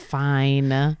they're like fine.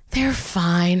 They're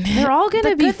fine. They're all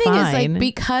gonna be fine. The good thing is like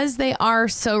because they are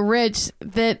so rich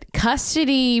that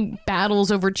custody battles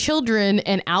over children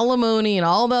and alimony and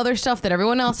all the other stuff that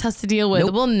everyone else has to deal with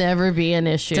will never be an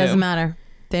issue. Doesn't matter.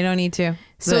 They don't need to.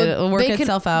 So it'll work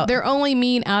itself out. They're only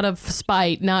mean out of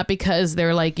spite, not because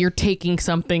they're like, you're taking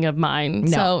something of mine.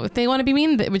 No. So if they want to be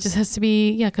mean, it just has to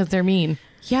be, because they're mean.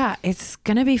 Yeah, it's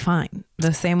gonna be fine.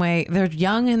 The same way they're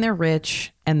young and they're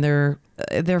rich and they're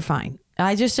fine.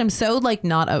 I just am so like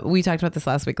not. We talked about this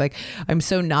last week. Like I'm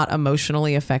so not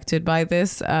emotionally affected by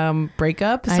this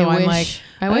breakup. So I wish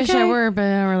I were, but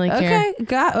I don't really care.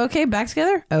 Okay, back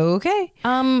together. Okay.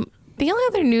 The only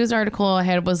other news article I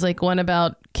had was like one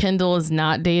about Kendall is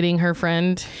not dating her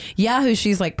friend. Yeah, who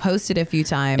she's like posted a few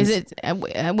times. Is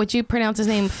it would you pronounce his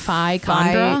name?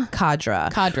 Kadra.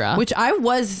 Which I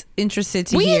was interested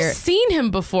to hear. We've seen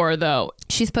him before though.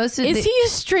 She's posted. Is he a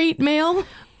straight male?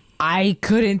 I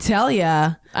couldn't tell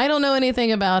ya. I don't know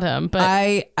anything about him,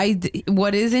 but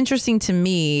what is interesting to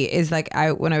me is like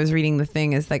when I was reading the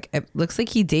thing is like it looks like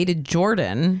he dated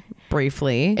Jordan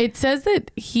briefly. It says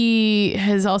that he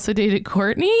has also dated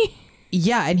Courtney.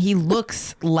 Yeah, and he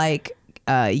looks like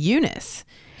Eunice.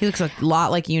 He looks a lot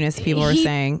like Eunice. People are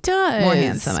saying does. More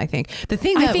handsome. I think the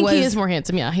thing that he is more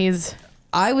handsome. Yeah, he's.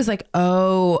 I was like,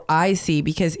 oh, I see,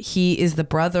 because he is the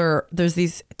brother. There's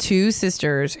these two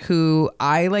sisters who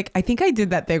I think I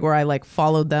did that thing where I like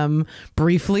followed them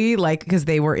briefly, like because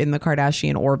they were in the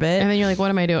Kardashian orbit. And then you're like, what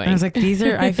am I doing? And I was like,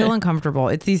 I feel uncomfortable.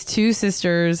 It's these two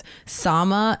sisters,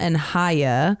 Sama and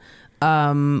Haya,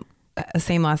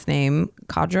 same last name,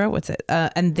 Kadra. What's it?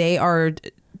 And they are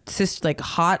like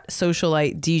hot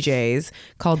socialite DJs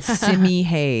called Simi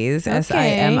Hayes,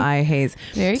 Simi Hayes.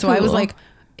 Very so cool. I was like.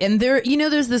 And there,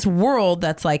 there's this world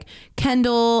that's like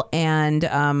Kendall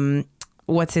and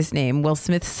what's his name? Will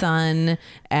Smith's son,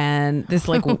 and this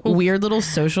like weird little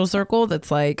social circle that's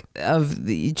like of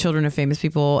the children of famous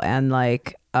people and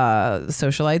like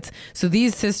socialites. So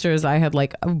these sisters I had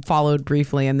like followed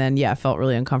briefly and then felt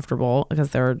really uncomfortable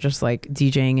because they were just like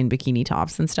DJing in bikini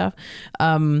tops and stuff.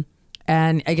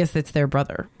 And I guess it's their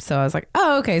brother. So I was like,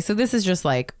 oh, okay. So this is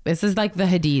like the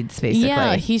Hadids, basically.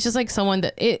 Yeah, he's just like someone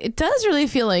that it does really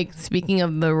feel like, speaking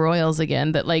of the royals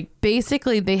again, that like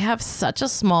basically they have such a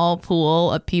small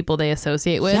pool of people they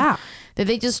associate with that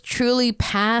they just truly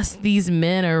pass these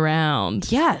men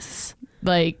around. Yes.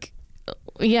 Like,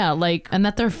 yeah, like. And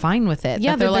that they're fine with it.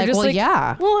 Yeah, they're like, just well,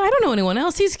 yeah. Well, I don't know anyone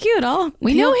else. He's cute.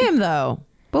 We know him, though.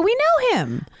 But we know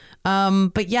him.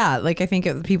 But yeah, like I think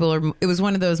it was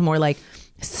one of those more like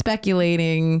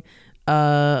speculating,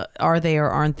 are they or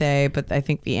aren't they? But I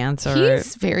think the answer,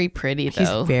 he's very pretty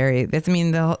though.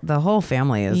 The whole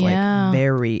family is like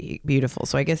very beautiful.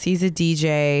 So I guess he's a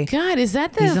DJ. God, he's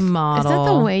a model. Is that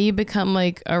the way you become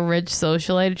like a rich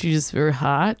socialite? You just are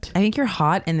hot. I think you're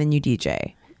hot and then you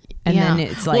DJ. And then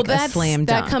it's like a slam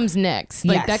dunk. That comes next.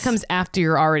 Like that comes after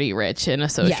you're already rich and a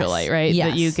socialite, right?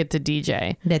 Yes. That you get to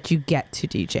DJ.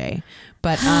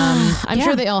 But I'm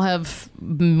sure they all have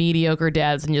mediocre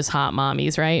dads and just hot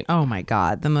mommies, right? Oh my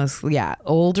God.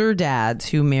 Older dads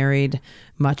who married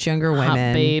much younger women.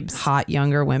 Hot babes. Hot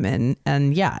younger women.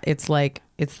 And yeah, it's the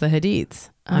Hadids.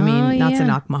 I mean, not to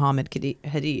knock Muhammad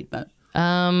Hadid, but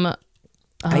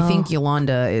I think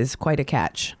Yolanda is quite a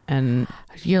catch. And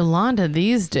Yolanda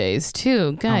these days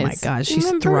too, guys. Oh my God, she's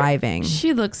thriving.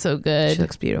 She looks so good. She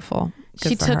looks beautiful.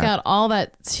 She took out all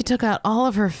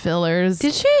of her fillers.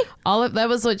 Did she? That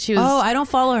was what she was. Oh, I don't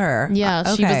follow her.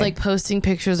 Yeah, she was like posting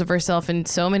pictures of herself in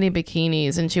so many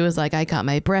bikinis, and she was like, I got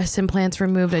my breast implants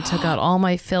removed. I took out all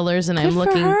my fillers, and I'm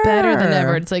looking better than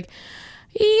ever. It's like,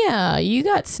 yeah, you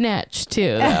got snatched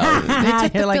too, though. They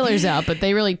took the fillers out, but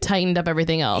they really tightened up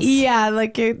everything else. Yeah,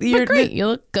 you're great. You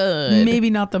look good. Maybe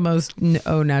not the most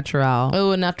au natural.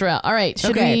 Oh, natural. All right.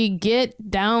 Should we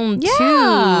get down to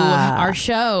our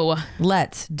show?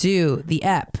 Let's do the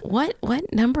ep. What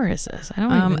number is this? I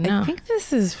don't even know. I think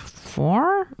this is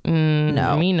 4.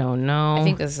 No. Me no. I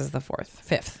think this is the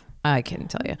 5th. I couldn't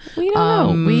tell you. We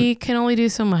don't know. We can only do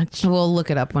so much. We'll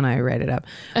look it up when I write it up.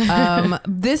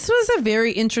 This was a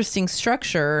very interesting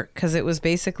structure because it was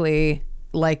basically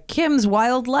like Kim's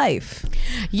wild life.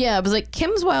 Yeah, it was like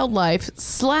Kim's wild life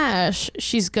 /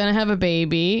 she's gonna have a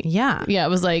baby. Yeah. Yeah, it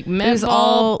was like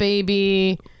all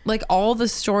baby. Like all the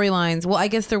storylines. Well, I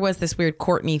guess there was this weird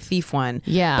Courtney thief one.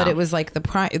 Yeah. But it was like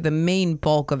the main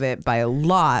bulk of it by a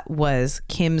lot was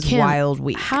Kim's wild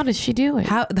week. How does she do it?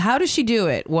 How does she do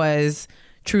it was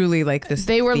truly like this.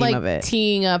 They were theme like of it.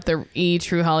 teeing up the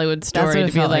True Hollywood story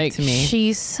to be like to me.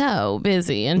 She's so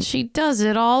busy and she does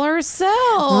it all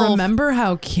herself. Remember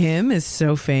how Kim is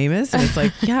so famous? And it's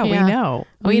like, yeah. We know.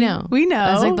 We know.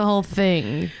 That's like the whole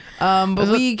thing. But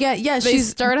we get, they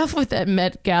start off with that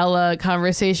Met Gala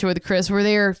conversation with Chris where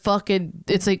they are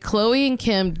it's like Chloe and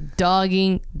Kim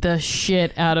dogging the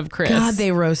shit out of Chris. God,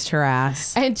 they roast her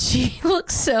ass. And she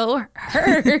looks so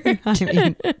hurt. I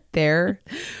mean, they're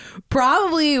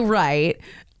probably right.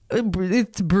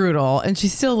 It's brutal. And she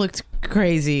still looked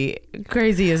crazy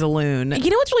as a loon. You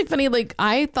know what's really funny? Like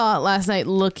I thought last night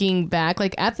looking back,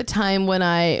 like at the time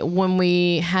when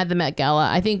we had the Met Gala,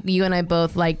 I think you and I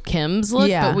both liked Kim's look,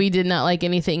 but we did not like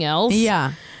anything else.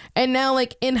 Yeah. And now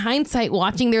like in hindsight,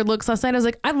 watching their looks last night, I was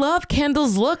like, I love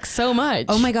Kendall's look so much.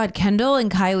 Oh my God. Kendall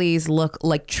and Kylie's look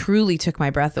like truly took my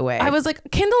breath away. I was like,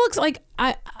 Kendall looks like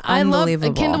I love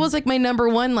Kendall was like my number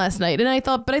one last night. And I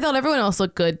thought everyone else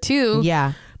looked good too.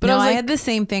 Yeah. But I had the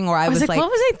same thing where I was like, what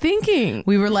was I thinking?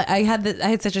 We were like, I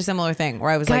had such a similar thing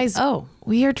where I was Guys, like, oh,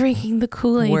 we are drinking the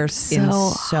Kool-Aid. We're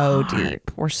so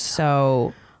deep. We're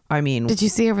so, I mean. Did you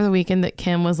see over the weekend that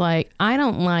Kim was like, I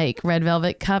don't like red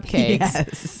velvet cupcakes.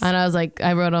 Yes. And I was like,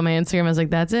 I wrote on my Instagram, I was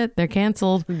like, that's it. They're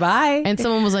canceled. Bye. And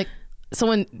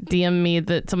someone DM'd me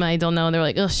that someone I don't know, and they're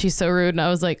like, oh, she's so rude. And I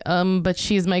was like, but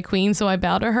she's my queen, so I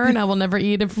bow to her and I will never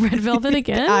eat a red velvet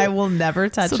again. I will never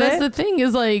touch it. So that's the thing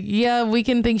is like, yeah, we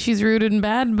can think she's rude and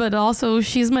bad, but also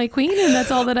she's my queen and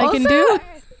that's all that I can do.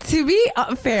 To be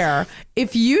fair,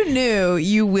 if you knew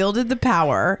you wielded the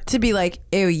power to be like,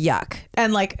 ew, yuck.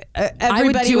 And like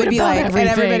everybody would be like, everything. And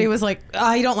everybody was like,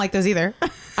 I don't like those either.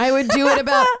 I would do it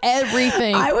about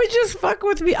everything. I would just fuck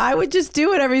with me. I would just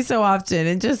do it every so often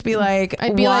and just be like,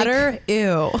 I'd be water, like,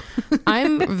 ew.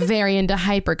 I'm very into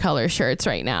hypercolor shirts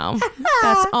right now.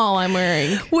 That's all I'm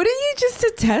wearing. Wouldn't you just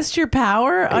to test your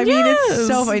power? I mean, it's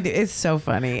so funny. It's so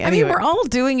funny. Anyway. I mean, we're all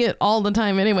doing it all the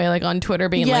time anyway, like on Twitter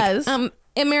being like,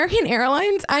 American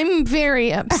Airlines, I'm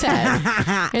very upset.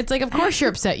 It's like, of course you're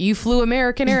upset. You flew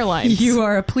American Airlines. You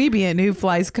are a plebeian who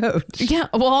flies coach. Yeah.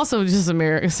 Well, also just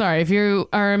Sorry, if you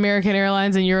are American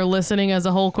Airlines and you're listening as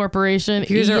a whole corporation,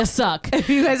 you suck.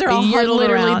 You guys are all You're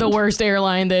literally around. The worst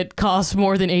airline that costs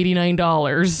more than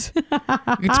 $89.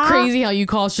 It's crazy how you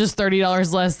cost just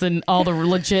 $30 less than all the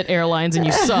legit airlines and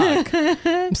you suck.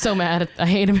 I'm so mad. I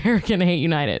hate American. I hate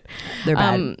United. They're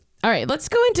bad. All right, let's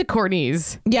go into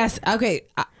Courtney's. Yes. Okay.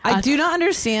 I do not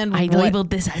understand. I labeled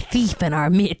this a thief in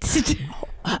our midst.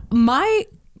 My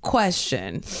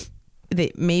question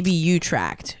that maybe you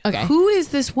tracked. Okay. Who is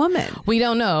this woman? We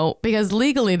don't know because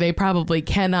legally they probably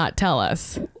cannot tell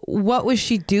us. What was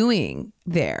she doing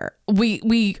there?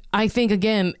 I think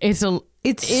again, it's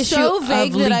issue so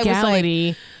vague of that legality. I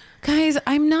was like, guys,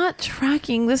 I'm not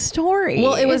tracking the story.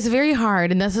 Well, it was very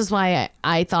hard, and this is why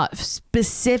I thought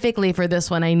specifically for this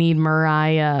one I need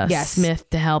Mariah Smith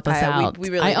to help us out.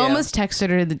 We really I do. almost texted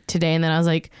her today, and then I was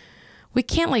like, we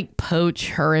can't like poach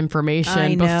her information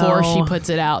I before know. she puts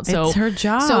it out. So It's her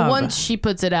job. So once she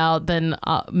puts it out, then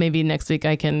maybe next week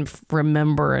I can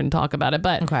remember and talk about it.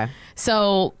 But Okay.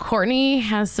 So Courtney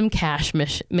has some cash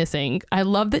missing. I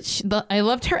love that. I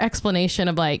loved her explanation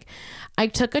of like, I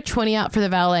took a 20 out for the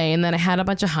valet and then I had a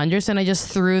bunch of hundreds and I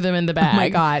just threw them in the bag. Oh my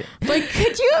God. Like,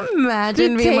 could you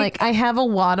imagine being like, I have a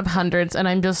wad of hundreds and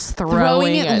I'm just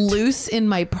throwing it loose in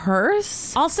my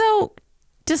purse. Also,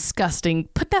 disgusting.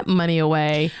 Put that money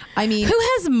away. I mean, who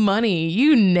has money?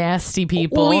 You nasty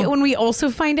people. When we also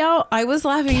find out, I was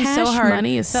laughing so Cash hard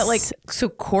money is that like, so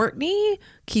Courtney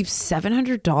keeps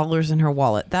 $700 in her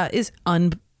wallet. That is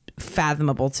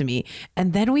unfathomable to me.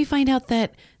 And then we find out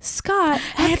that Scott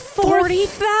had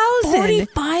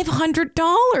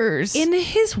 $4,500 in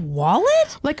his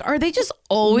wallet. Like, are they just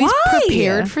always Why?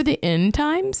 prepared for the end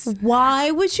times? Why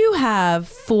would you have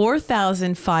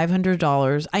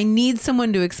 $4,500? I need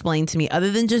someone to explain to me,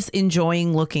 other than just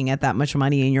enjoying looking at that much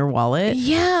money in your wallet.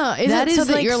 Yeah, That is so is,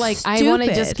 that like, you're like, I want to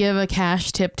stupid. just give a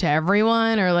cash tip to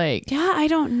everyone, or like, Yeah, I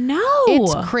don't know.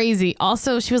 it's crazy.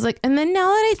 Also, she was like, and then now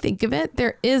that I think of it,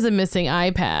 there is a missing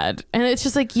iPad, and it's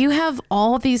just like, you have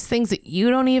all these things that you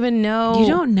don't even know. You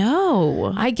don't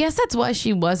know. I guess that's why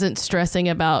she wasn't stressing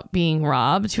about being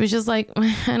robbed. She was just like,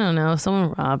 I don't know,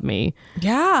 someone robbed me.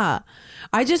 Yeah.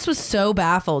 I just was so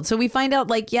baffled. So we find out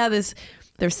like, yeah, there's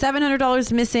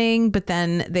 $700 missing, but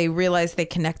then they realized they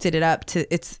connected it up to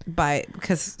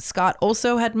because Scott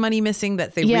also had money missing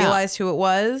that they realized who it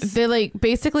was. They like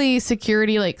basically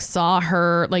security like saw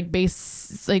her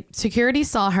security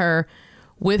saw her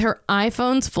with her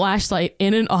iPhone's flashlight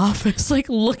in an office, like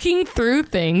looking through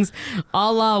things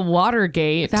a la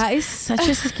Watergate. That is such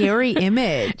a scary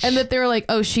image. And that they were like,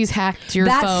 oh, she's hacked your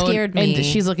That phone. scared me. And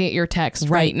she's looking at your text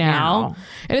right now.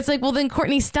 And it's like, well, then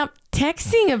Courtney, stop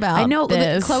texting about I know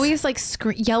this. Chloe is like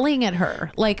yelling at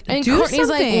her. Like, And do Courtney's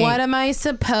something. like, what am I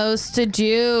supposed to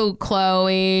do,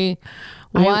 Chloe?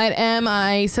 What am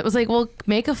I? So it was like, well,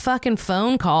 make a fucking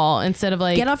phone call instead of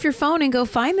like, Get off your phone and go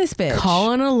find this bitch. call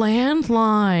on a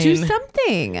landline. Do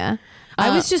something. I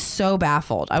was just so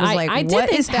baffled. I was like, I did what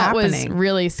think is that happening? was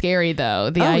really scary, though.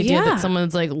 The Oh, idea yeah. that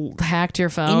someone's like hacked your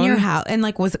phone In your house, and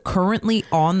like, was it currently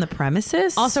on the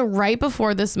premises? Also, right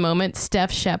before this moment,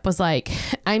 Steph Shep was like,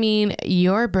 I mean,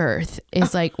 your birth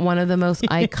is like one of the most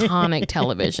iconic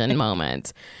television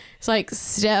moments. It's like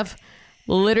Steph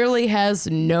literally has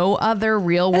no other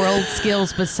real world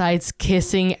skills besides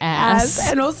kissing ass.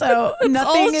 and also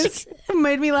nothing all is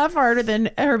made me laugh harder than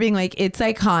her being like, it's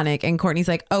iconic, and Courtney's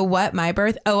like, oh, what, my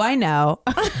birth? Oh, I know.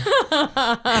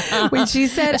 When she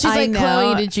said, She's I like, know.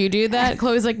 Chloe, did you do that?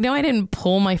 Chloe's like, no, I didn't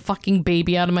pull my fucking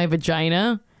baby out of my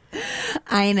vagina.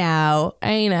 I know.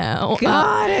 I know.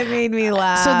 God, it made me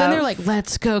laugh. So then they're like,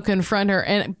 let's go confront her.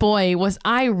 And boy, was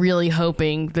I really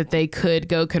hoping that they could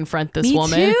go confront this me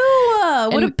woman. too.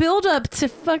 What And a build up to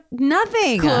fuck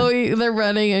nothing. Chloe, they're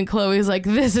running, and Chloe's like,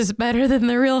 this is better than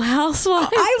the Real Housewives.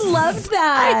 I loved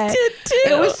that. I did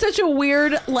too. It was such a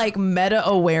weird like meta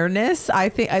awareness. I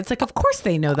think it's like, of course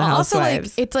they know the Also,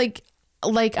 housewives. like, it's like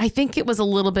I think it was a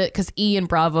little bit because E and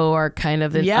Bravo are kind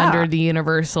of Yeah. under the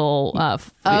Universal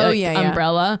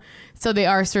umbrella. So they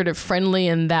are sort of friendly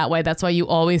in that way. That's why you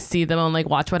always see them on like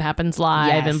Watch What Happens Live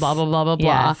Yes. and blah, blah, blah, blah,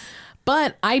 blah. Yes.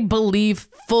 But I believe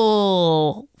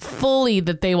fully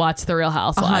that they watch The Real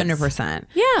Housewives. 100%.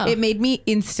 Yeah. It made me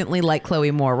instantly like Chloe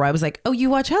more, where I was like, oh,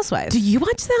 you watch Housewives? Do you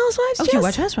watch The Housewives? Oh, Jess? you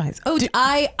watch Housewives? Oh,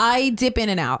 I dip in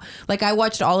and out. Like, I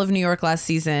watched all of New York last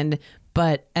season,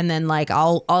 and then like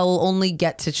I'll only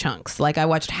get to chunks. Like, I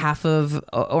watched half of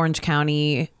Orange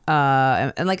County,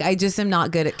 and like I just am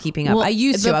not good at keeping up. Well, I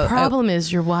used to. The problem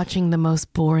is you're watching the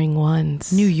most boring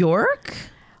ones. New York.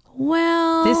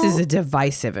 Well, This is a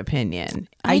divisive opinion.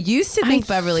 I used to think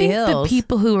Beverly Hills. The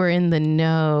people who are in the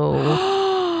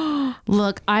know.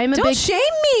 Look, Don't shame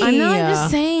me. I'm not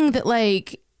just saying that.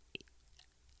 Like,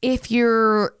 if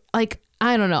you're like,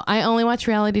 I don't know. I only watch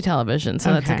reality television,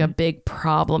 so that's Okay. like a big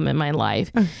problem in my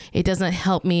life. It doesn't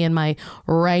help me in my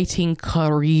writing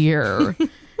career,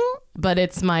 but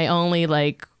it's my only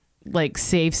like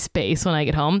safe space when I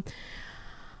get home.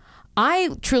 I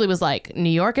truly was like, New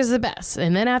York is the best.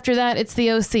 And then after that, it's the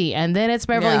OC. And then it's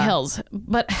Beverly Hills.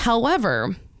 But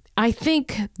however, I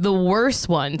think the worst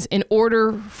ones, in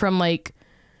order from like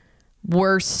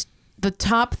worst, the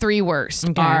top three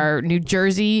worst are New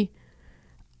Jersey,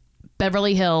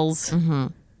 Beverly Hills,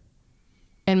 and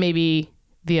maybe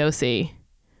the OC.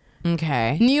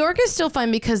 Okay. New York is still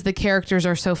fun because the characters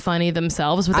are so funny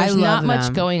themselves, but there's I not love much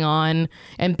them. going on.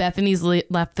 And Bethany's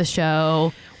left the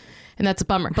show. and that's a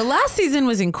bummer. But last season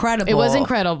was incredible. It was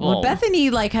incredible. Well, Bethany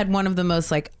like had one of the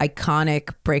most like iconic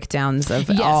breakdowns of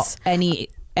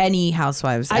any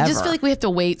housewives ever. I just feel like we have to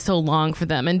wait so long for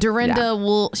them, and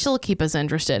Dorinda she'll keep us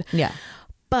interested. Yeah.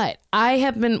 But I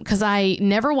have been, because I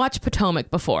never watched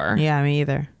Potomac before. Yeah, me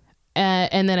either.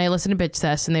 And then I listened to Bitch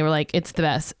Test and they were like, it's the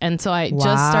best. And so I just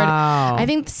started. I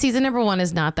think season number 1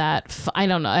 is not that. I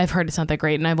don't know. I've heard it's not that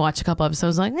great. And I've watched a couple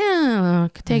episodes like,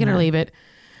 take it or leave it.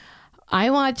 I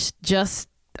watched just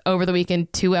over the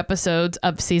weekend 2 episodes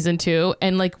of season 2.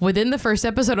 And like within the first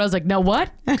episode, I was like, no,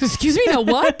 what? Excuse me, no,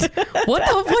 what?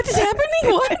 What is happening?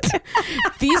 What?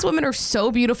 These women are so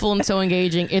beautiful and so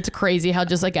engaging. It's crazy how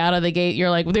just like out of the gate,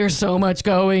 you're like, there's so much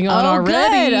going on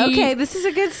already. Good. Okay, this is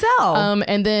a good sell.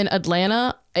 And then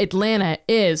Atlanta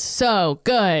is so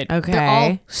good. Okay. They're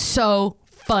all so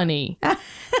funny.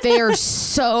 They are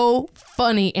so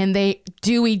funny and they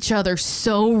do each other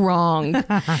so wrong.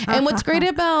 And what's great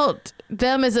about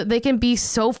them is that they can be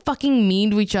so fucking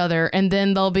mean to each other and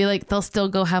then they'll still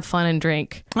go have fun and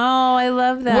drink. Oh, I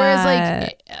love that. Whereas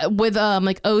like with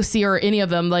like OC or any of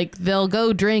them, like they'll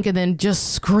go drink and then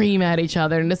just scream at each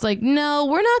other. And it's like, no,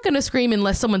 we're not going to scream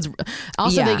unless someone's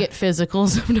also they get physical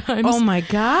sometimes. Oh my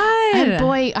God. And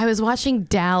boy, I was watching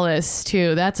Dallas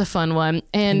too. That's a fun one.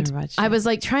 And I was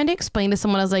like trying to explain to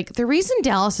someone, I was like, the reason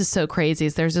Dallas is so crazy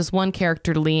is there's this one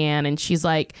character, Leanne, and she's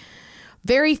like,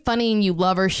 very funny and you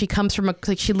love her. She comes from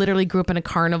she literally grew up in a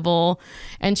carnival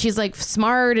and she's like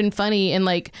smart and funny and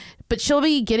like, but she'll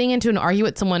be getting into an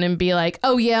argument with someone and be like,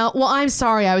 oh yeah, well, I'm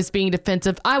sorry I was being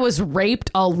defensive. I was raped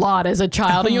a lot as a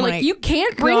child. And you're like, you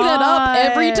can't bring that up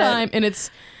every time. And it's,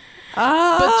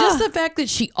 but just the fact that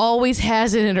she always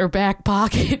has it in her back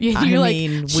pocket, you're like,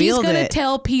 she's going to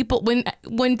tell people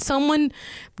when someone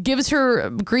gives her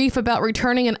grief about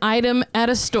returning an item at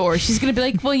a store, she's going to be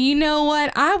like, well, you know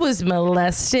what? I was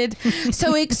molested.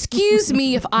 So excuse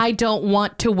me if I don't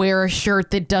want to wear a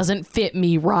shirt that doesn't fit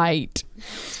me right.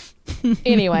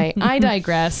 Anyway, I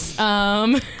digress. I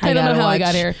don't know how I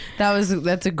got here.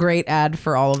 That's a great ad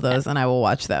for all of those and I will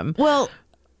watch them. Well,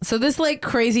 so this like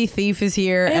crazy thief is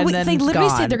here and then they literally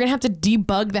gone. said they're gonna have to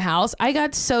debug the house. I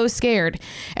got so scared,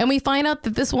 and we find out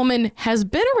that this woman has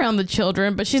been around the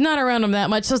children, but she's not around them that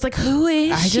much. So it's like, who is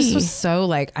she? I just was so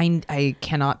like, I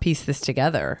cannot piece this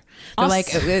together. They're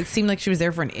like, it seemed like she was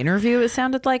there for an interview. It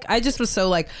sounded like I just was so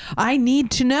like, I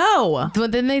need to know.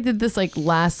 But then they did this like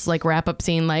last like wrap up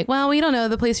scene, like, well, we don't know.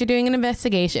 The police are doing an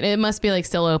investigation. It must be like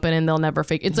still open, and they'll never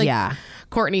figure. It's like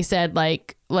Courtney said,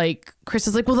 like Chris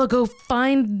is like, well, they'll go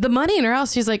find the money in her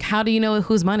house. She's like, how do you know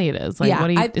whose money it is? Like, what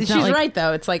do you? She's like, right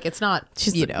though. It's like it's not.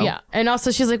 She's yeah, and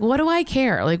also she's like, what do I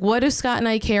care? Like, what do Scott and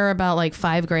I care about? Like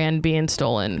 $5,000 being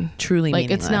stolen? Truly, like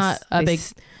meaningless. It's not a big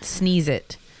sneeze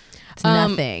it. It's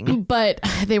nothing. But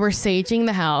they were saging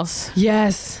the house.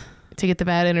 Yes, to get the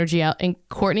bad energy out, and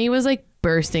Courtney was like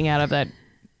bursting out of that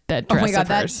dress. Oh my God, of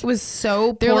hers. that was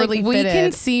so They're poorly like, we fitted.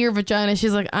 can see your vagina.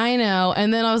 She's like, I know.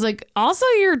 And then I was like, also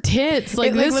your tits.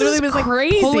 Like, this literally is was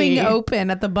crazy. Like pulling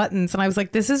open at the buttons, and I was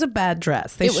like, this is a bad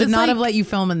dress. They should not have let you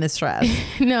film in this dress.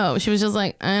 No, she was just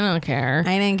like, I don't care.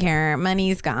 I didn't care.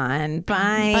 Money's gone.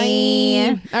 Bye.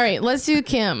 Bye. All right, let's do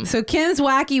Kim. So Kim's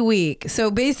wacky week.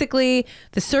 So basically,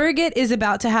 the surrogate is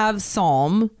about to have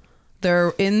Psalm.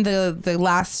 They're in the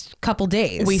last couple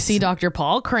days. We see Dr.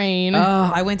 Paul Crane.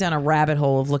 Oh, I went down a rabbit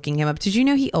hole of looking him up. Did you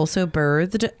know he also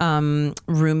birthed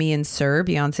Rumi and Sir,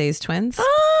 Beyonce's twins?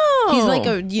 Oh. He's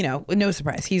like no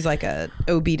surprise. He's like a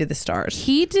OB to the stars.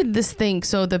 He did this thing.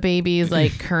 So the baby is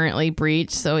like currently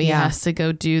breached. So he has to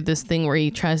go do this thing where he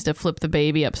tries to flip the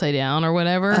baby upside down or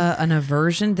whatever. An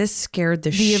aversion. This scared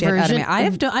the shit out of me. I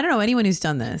don't know anyone who's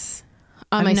done this.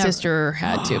 My sister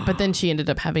had to, but then she ended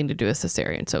up having to do a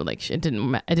cesarean, so like it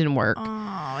didn't work.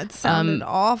 Oh, it sounded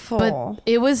awful. But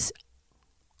it was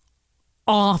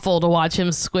awful to watch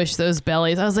him squish those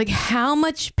bellies. I was like, how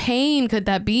much pain could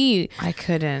that be? I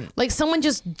couldn't. Like someone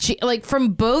just like from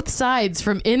both sides,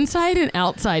 from inside and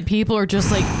outside, people are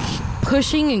just like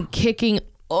pushing and kicking.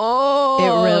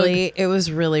 Oh, it was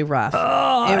really rough.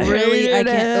 Oh,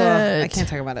 I can't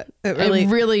talk about it. It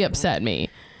really upset me.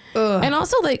 Ugh. And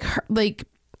also like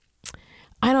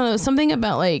I don't know, something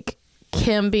about like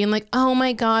Kim being like, oh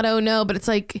my God, oh no, but it's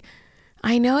like,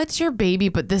 I know it's your baby,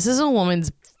 but this is a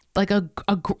woman's like an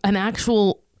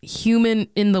actual human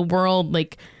in the world,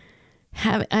 like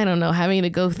having to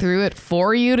go through it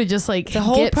for you to just like the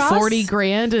whole get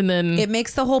 $40,000 and then it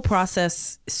makes the whole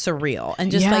process surreal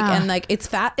and just it's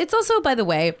fat. It's also, by the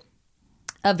way,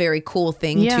 a very cool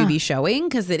thing to be showing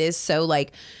because it is so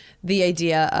like the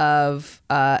idea of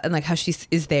and like how she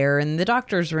is there in the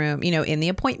doctor's room, you know, in the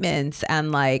appointments,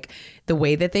 and like the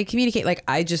way that they communicate. Like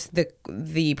I just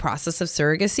the process of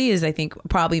surrogacy is, I think,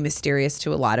 probably mysterious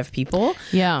to a lot of people.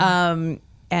 Yeah.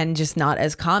 And just not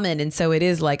as common. And so it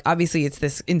is like, obviously it's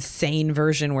this insane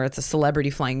version where it's a celebrity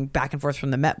flying back and forth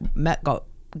from the Met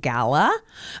Gala.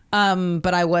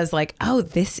 But I was like, oh,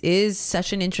 this is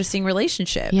such an interesting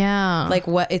relationship. Yeah. Like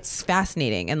it's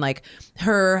fascinating. And like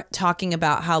her talking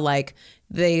about how like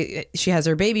she has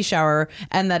her baby shower,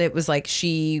 and that it was like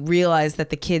she realized that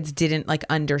the kids didn't like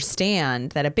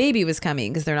understand that a baby was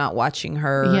coming because they're not watching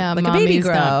her like a baby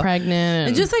grow, got pregnant,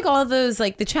 and just like all of those,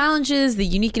 like the challenges, the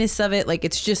uniqueness of it, like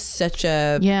it's just such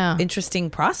a interesting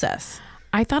process.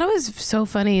 I thought it was so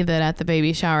funny that at the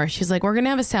baby shower, she's like, we're going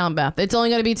to have a sound bath. It's only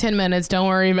going to be 10 minutes. Don't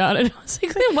worry about it. I was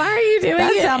like, why are you doing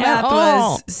that it? Sound bath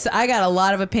was, I got a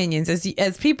lot of opinions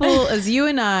as people, as you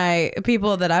and I,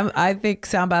 people that I think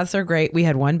sound baths are great. We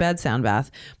had one bad sound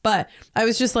bath, but I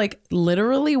was just like,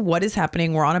 literally, what is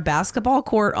happening? We're on a basketball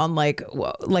court on like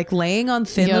laying on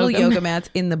thin little yoga mats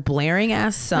in the blaring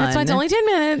ass sun. That's why it's only 10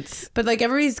 minutes. But like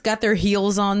everybody's got their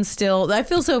heels on still. I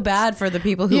feel so bad for the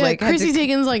people who like. Chrissy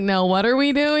Teigen's like, no, what are we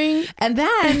doing? And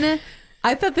then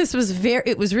I thought this was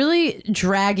it was really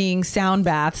dragging sound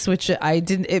baths, which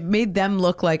it made them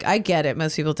look like, I get it,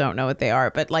 most people don't know what they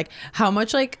are, but like how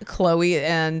much like Khloe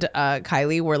and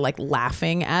Kylie were like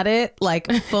laughing at it,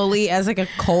 like fully as like a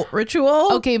cult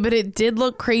ritual. Okay, but it did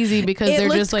look crazy because they're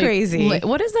just like crazy.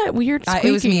 What is that weird squeaking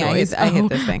it was me. noise? I hit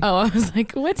this thing. Oh, I was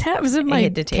like, what's happening to my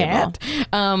hit the cat?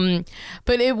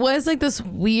 But it was like this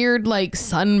weird like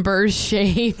sunburst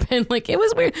shape, and like it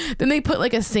was weird. Then they put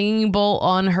like a singing bowl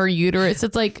on her uterus.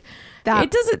 It's like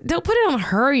don't put it on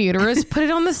her uterus, put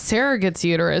it on the surrogate's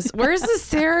uterus. Where's the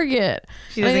surrogate?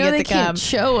 She doesn't get to come. Can't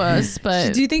show us,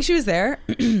 but do you think she was there?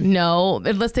 No,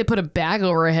 unless they put a bag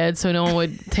over her head so no one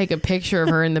would take a picture of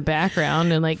her in the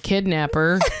background and like kidnap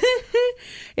her.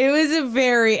 It was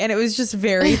just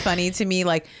very funny to me.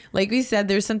 Like we said,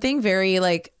 there's something very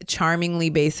like charmingly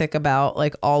basic about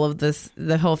like all of this,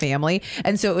 the whole family.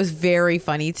 And so it was very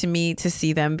funny to me to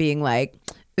see them being like,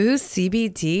 ooh,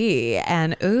 CBD,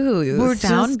 and ooh, we're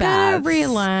sound just baths.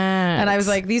 Relax. And I was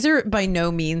like, these are by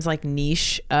no means like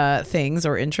niche things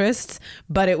or interests,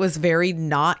 but it was very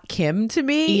not Kim to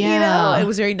me. Yeah. You know, it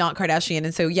was very not Kardashian,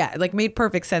 and so yeah, it like made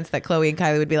perfect sense that Khloe and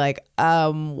Kylie would be like, what? I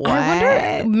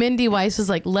wonder. Mindy Weiss was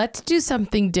like, let's do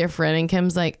something different, and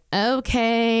Kim's like,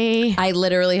 okay. I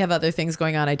literally have other things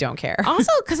going on. I don't care.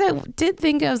 Also, because I did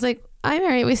think, I was like, I'm all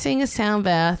right, we sang a sound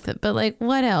bath, but like,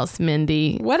 what else,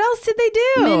 Mindy? What else did they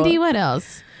do? Mindy, what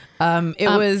else? It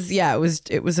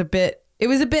was a bit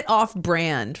off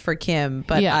brand for Kim,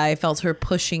 but yeah. I felt her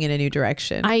pushing in a new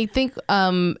direction. I think,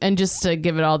 and just to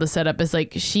give it all the setup, is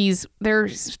like they're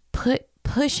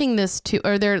pushing this to,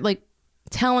 or they're like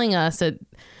telling us at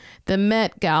the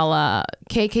Met Gala,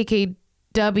 KKW.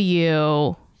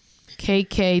 I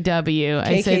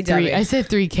said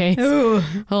 3Ks. Ooh.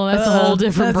 Oh, that's a whole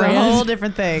different brand. That's a whole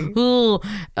different thing. Ooh,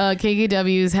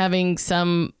 KKW is having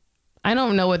some, I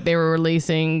don't know what they were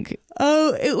releasing.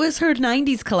 Oh, it was her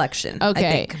 90s collection. Okay.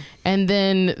 I think. And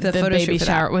then the baby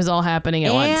shower was all happening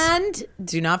at once. And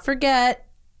do not forget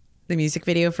the music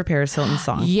video for Paris Hilton's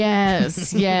song.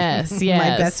 Yes.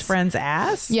 My best friend's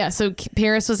ass. Yeah. So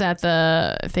Paris was at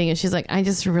the thing and she's like, I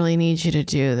just really need you to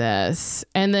do this.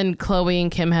 And then Khloe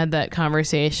and Kim had that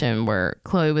conversation where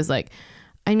Khloe was like,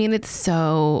 I mean, it's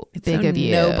so big of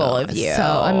you. Noble of you.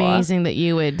 So amazing that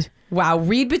you would. Wow.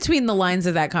 Read between the lines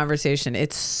of that conversation.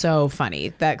 It's so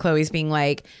funny that Khloe's being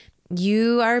like,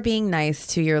 you are being nice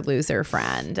to your loser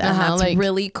friend. And that's like,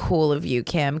 really cool of you,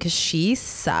 Kim, because she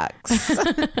sucks.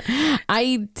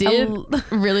 I did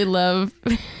really love...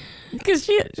 Because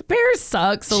Paris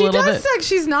sucks a little bit. She does suck.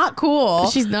 She's not cool.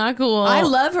 She's not cool. I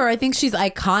love her. I think she's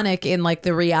iconic in like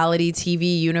the reality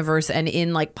TV universe and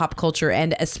in like pop culture,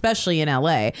 and especially in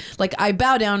LA. Like I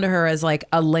bow down to her as like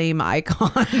a lame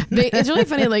icon. It's really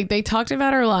funny. Like they talked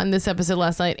about her a lot in this episode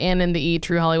last night and in the E!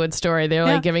 True Hollywood story. They were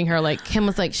like giving her like, Kim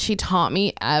was like, she taught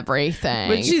me everything.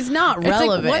 But she's not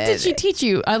relevant. Like, what did she teach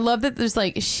you? I love that there's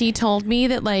like, she told me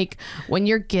that like when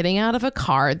you're getting out of a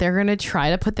car, they're going to try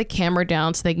to put the camera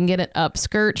down so they can get an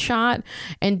upskirt shot,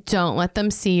 and don't let them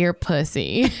see your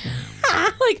pussy.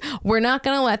 Like, we're not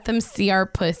going to let them see our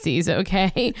pussies,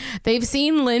 okay? They've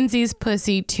seen Lindsay's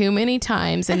pussy too many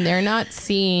times and they're not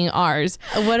seeing ours.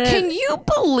 Can you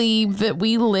believe that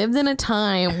we lived in a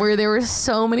time where there were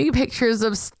so many pictures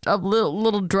of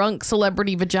little drunk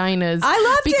celebrity vaginas? I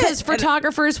loved it. Because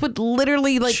photographers would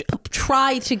literally like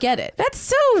try to get it. That's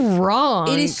so wrong.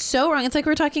 It is so wrong. It's like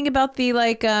we're talking about the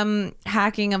like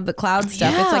hacking of the cloud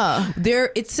stuff. Yeah.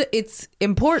 It's like it's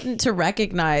important to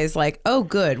recognize like, oh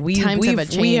good, we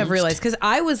have realized, because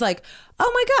I was like,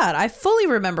 oh my God, I fully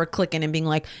remember clicking and being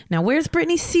like, now where's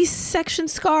Britney's C-section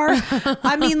scar?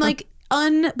 I mean, like,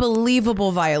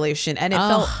 unbelievable violation, and it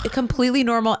felt completely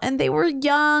normal, and they were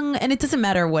young, and it doesn't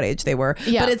matter what age they were,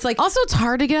 but it's like, also it's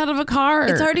hard to get out of a car.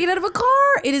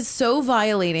 It is so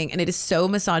violating, and it is so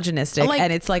misogynistic, like,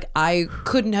 and it's like I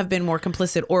couldn't have been more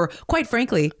complicit or, quite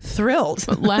frankly, thrilled.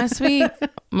 Last week,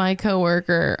 my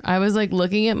coworker, I was like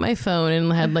looking at my phone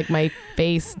and had like my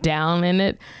face down in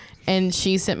it, and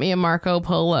she sent me a Marco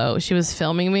Polo. She was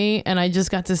filming me, and I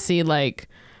just got to see like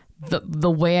the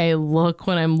way I look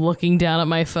when I'm looking down at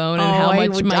my phone and how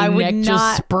much my neck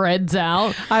just spreads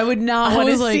out. I would not want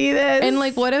to see this. And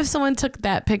like, what if someone took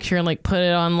that picture and like put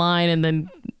it online, and then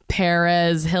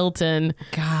Perez Hilton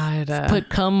put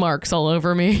cum marks all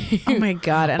over me? Oh my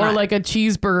God. Or like a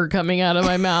cheeseburger coming out of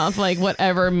my mouth, like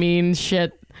whatever mean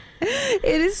shit.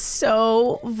 It is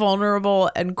so vulnerable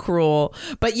and cruel.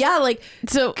 But yeah, like,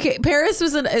 so Paris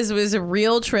was a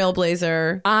real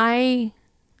trailblazer. I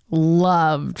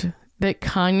loved that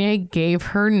Kanye gave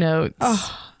her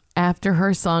notes after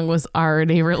her song was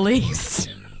already released.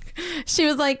 She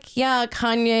was like, yeah,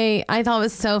 Kanye, I thought it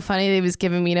was so funny that he was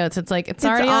giving me notes. It's like, it's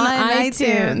already on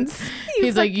iTunes.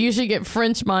 He's like, you should get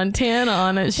French Montana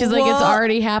on it. She's like, it's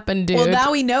already happened, dude. Well,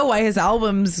 now we know why his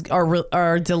albums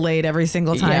are delayed every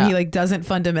single time. Yeah. He like doesn't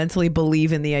fundamentally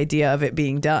believe in the idea of it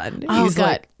being done. He's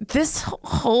like, this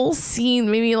whole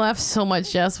scene made me laugh so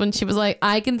much, Jess, when she was like,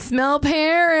 I can smell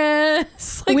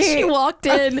Paris. Like, she walked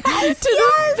in to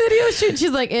the video shoot.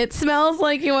 She's like, it smells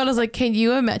like you. And I was like, can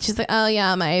you imagine? She's like, oh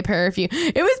yeah, my perfume.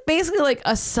 It was basically like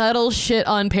a subtle shit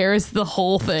on Paris, the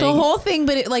whole thing.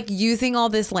 But it like using all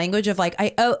this language of like,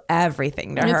 I owe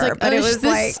everything to her. It's like, but it was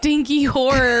this like stinky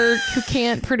whore who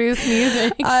can't produce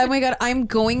music. Oh my God, I'm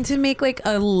going to make like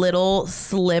a little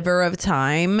sliver of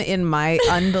time in my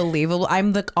unbelievable.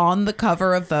 I'm on the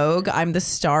cover of Vogue. I'm the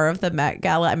star of the Met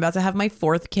Gala. I'm about to have my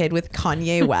 4th kid with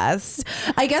Kanye West.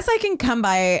 I guess I can come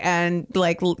by and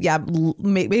like,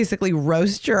 basically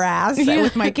roast your ass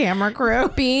with my camera crew.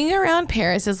 Being around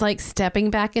Paris is like stepping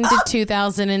back into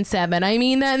 2007. I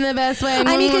mean that in the best way.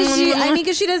 I mean,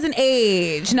 because she doesn't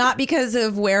age, not because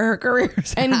of where her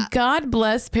career's and at. God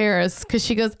bless Paris, because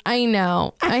she goes, I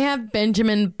know, I have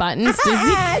Benjamin Button's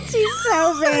disease. She's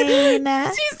so vain.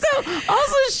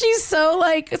 She's so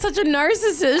like such a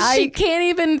narcissist. She can't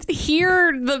even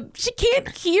hear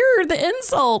the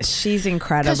insult. She's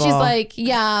incredible. Because she's like,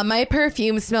 yeah, my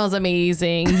perfume smells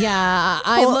amazing. Yeah,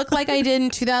 I look like I did in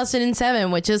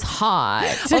 2007, which is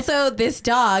hot. Also, this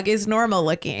dog is normal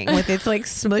looking with its like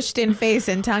smushed in face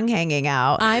and tongue hanging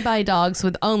out. I buy dogs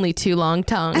with only 2 long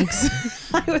tongues.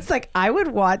 I was like, I would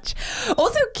watch.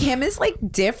 Also, Kim is like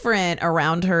different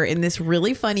around her in this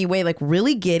really funny way, like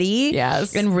really giddy,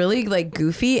 and really like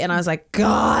goofy. And I was like,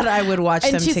 God, I would watch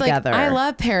them she's together. Like, I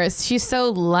love Paris. She's so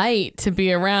light to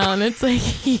be around. It's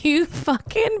like, you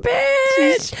fucking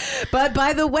bitch. But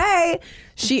by the way,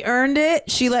 she earned it.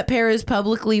 She let Paris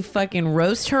publicly fucking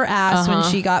roast her ass when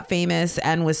she got famous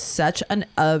and was such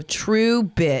a true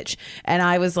bitch. And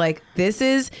I was like, this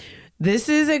is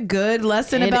a good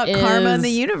lesson about karma in the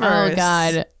universe. Oh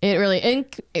God, it really. And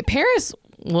Paris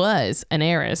was an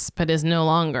heiress, but is no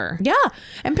longer. Yeah,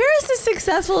 and Paris is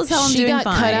successful as hell. She got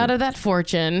cut out of that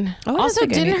fortune. Also,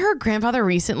 didn't her grandfather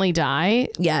recently die?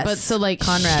 Yes, but so like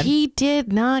Conrad, she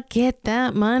did not get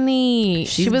that money.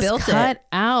 She was cut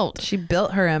out. She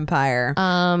built her empire.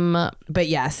 But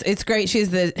yes, it's great.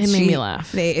 It made me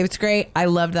laugh. It's great. I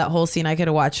loved that whole scene. I could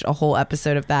have watched a whole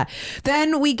episode of that.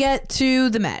 Then we get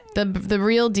to the Met, the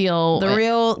real deal, the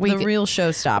real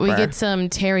showstopper. We get some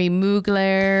Terry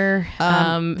Mugler.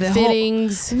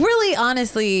 Fittings. Really,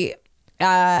 honestly,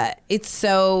 I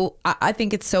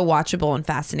think it's so watchable and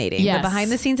fascinating. Yes. The behind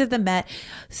the scenes of the Met,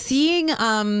 seeing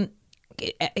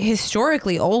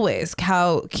historically always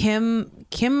how Kim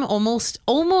almost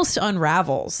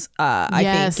unravels. I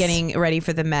think getting ready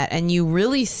for the Met, and you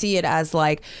really see it as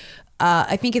like.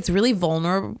 I think it's really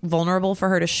vulnerable for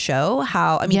her to show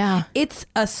how, it's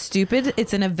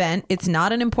an event. It's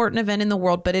not an important event in the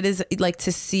world, but it is like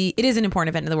it is an important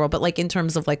event in the world, but like in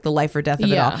terms of like the life or death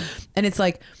of it all. And it's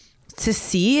like, to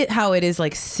see how it is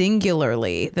like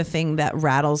singularly the thing that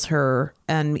rattles her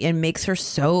and makes her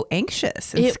so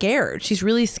anxious and scared. She's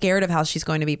really scared of how she's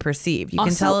going to be perceived. You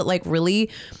can tell it like really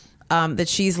that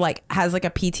she's like has like a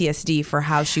PTSD for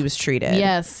how she was treated.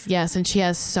 Yes. And she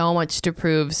has so much to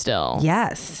prove still.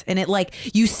 Yes. And it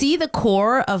like you see the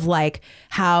core of like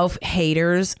how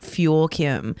haters fuel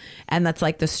Kim. And that's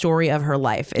like the story of her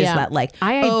life is that like,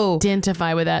 I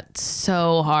identify with that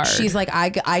so hard. She's like,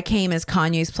 I came as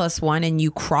Kanye's +1 and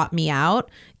you crop me out.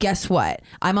 Guess what?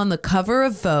 I'm on the cover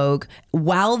of Vogue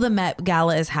while the Met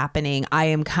Gala is happening. I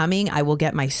am coming. I will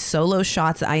get my solo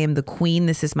shots. I am the queen.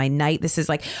 This is my night. This is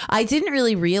like, I didn't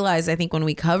really realize, I think when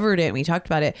we covered it and we talked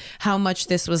about it, how much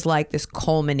this was like this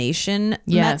culmination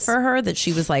meant for her, that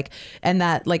she was like, and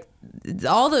that like,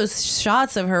 all those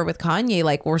shots of her with Kanye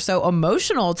like were so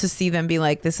emotional to see them be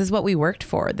like, this is what we worked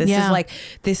for. This is like,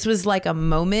 this was like a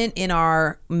moment in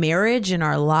our marriage, in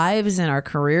our lives, in our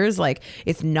careers. Like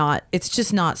it's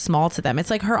just not small to them.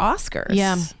 It's like her Oscars.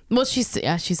 Yeah. Well, she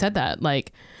said that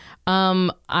like,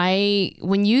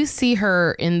 when you see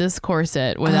her in this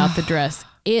corset without the dress,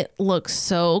 it looks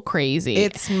so crazy.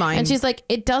 It's mine. And she's like,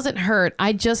 it doesn't hurt.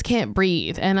 I just can't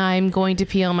breathe. And I'm going to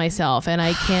pee on myself. And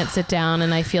I can't sit down.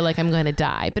 And I feel like I'm going to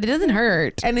die. But it doesn't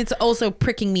hurt. And it's also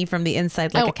pricking me from the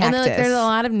inside like a cactus. And then, like, there's a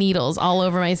lot of needles all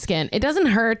over my skin. It doesn't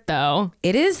hurt, though.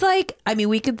 It is like, I mean,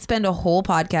 we could spend a whole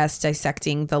podcast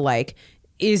dissecting the like,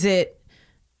 is it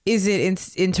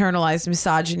internalized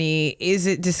misogyny? Is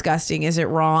it disgusting? Is it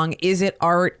wrong? Is it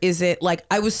art? Is it like,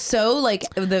 I was so like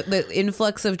the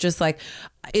influx of just like,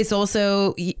 it's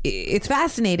also, it's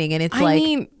fascinating. And it's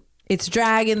it's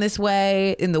drag in this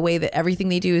way, in the way that everything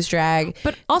they do is drag.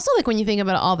 But also like when you think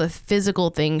about all the physical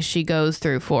things she goes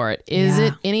through for it, is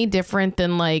it any different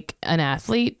than like an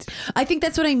athlete? I think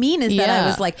that's what I mean is that I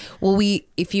was like, well,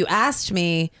 if you asked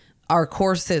me, are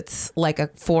corsets like a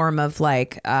form of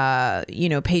like,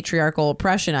 patriarchal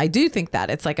oppression? I do think that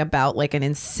it's like about like an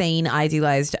insane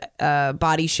idealized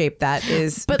body shape that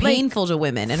is painful to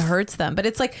women and hurts them. But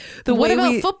it's like what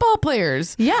about football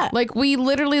players? Yeah. Like we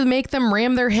literally make them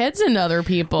ram their heads into other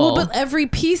people. Well, but every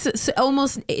piece,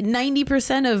 almost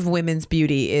 90% of women's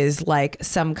beauty is like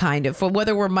some kind of,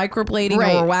 whether we're microblading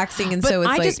or we're waxing. And but so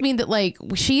it's I just mean that like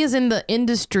she is in the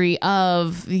industry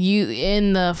of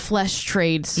in the flesh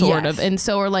trade sort of, and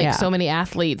so are like so many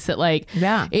athletes that like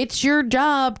it's your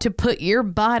job to put your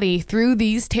body through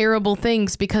these terrible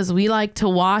things because we like to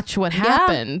watch what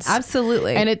happens.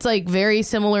 Absolutely. And it's like very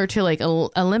similar to like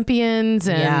Olympians,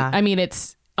 and I mean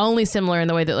it's only similar in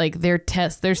the way that like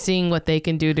they're seeing what they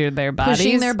can do to their bodies,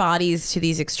 pushing their bodies to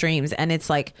these extremes, and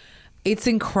it's like it's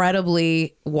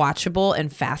incredibly watchable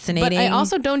and fascinating. But I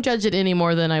also don't judge it any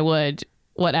more than I would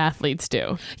what athletes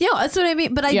do. Yeah, that's what I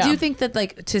mean. But I do think that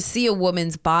like to see a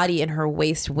woman's body and her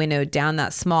waist winnowed down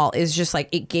that small is just like,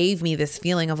 it gave me this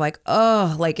feeling of like,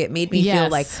 oh, like it made me feel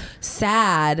like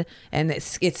sad, and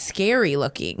it's scary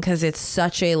looking because it's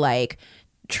such a like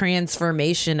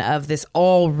transformation of this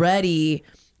already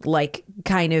like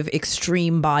kind of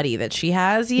extreme body that she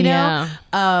has, you know?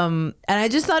 And I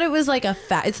just thought it was like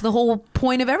it's the whole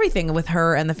point of everything with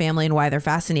her and the family and why they're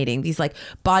fascinating. These like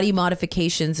body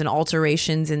modifications and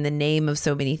alterations in the name of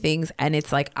so many things. And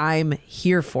it's like, I'm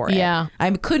here for it. Yeah. I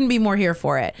couldn't be more here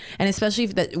for it. And especially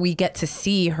that we get to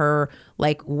see her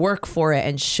like work for it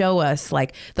and show us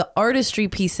like the artistry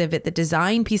piece of it, the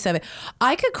design piece of it.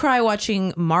 I could cry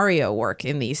watching Mario work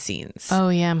in these scenes. Oh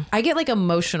yeah. I get like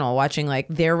emotional watching like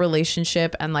their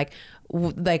relationship and like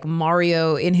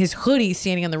Mario in his hoodie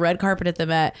standing on the red carpet at the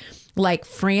Met, like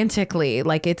frantically,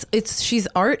 like she's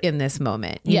art in this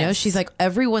moment. You know, she's like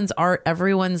everyone's art,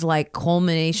 everyone's like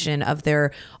culmination of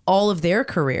all of their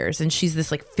careers. And she's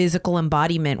this like physical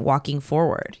embodiment walking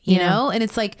forward, you know? And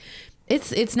it's like,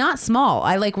 it's not small.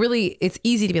 I like really, it's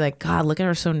easy to be like, God, look at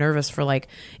her so nervous for like,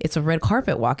 it's a red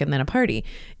carpet walk and then a party.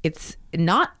 It's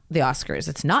not the Oscars.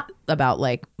 It's not about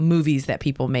like movies that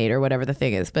people made or whatever the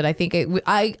thing is. But I think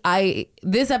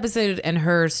this episode and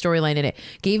her storyline in it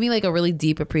gave me like a really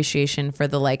deep appreciation for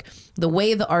the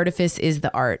way the artifice is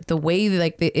the art, the way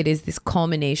like it is this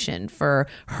culmination for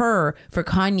her, for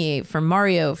Kanye, for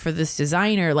Mario, for this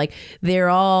designer. Like they're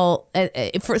all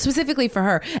specifically for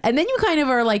her. And then you kind of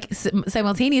are like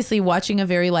simultaneously watching a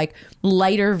very like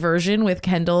lighter version with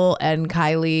Kendall and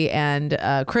Kylie and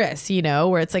Chris, you know,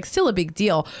 where it's like still a big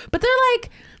deal, but they're like,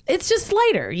 it's just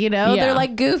lighter, you know? They're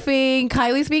like goofing.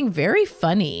 Kylie's being very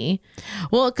funny.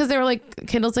 Well, because they were like,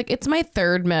 Kendall's like, it's my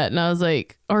third Met. And I was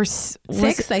like, or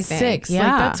sixth, I think. Sixth.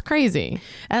 Yeah. Like, that's crazy.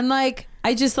 And like,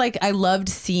 I just like, I loved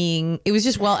seeing, it was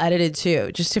just well edited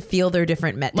too, just to feel their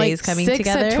different Met Like days coming 6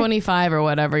 together. at 25 or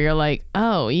whatever, you're like,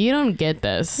 oh, you don't get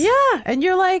this. Yeah. And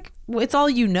you're like, it's all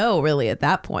you know really at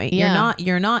that point. Yeah.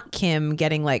 You're not Kim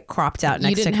getting like cropped out You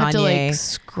next to didn't Kanye. have to like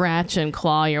scratch and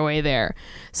claw your way there.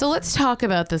 So let's talk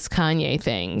about this Kanye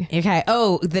thing. Okay.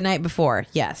 Oh, the night before.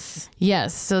 Yes.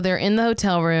 Yes. So they're in the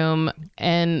hotel room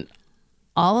and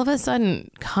all of a sudden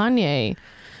Kanye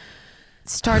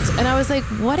starts, and I was like,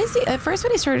 what is he? At first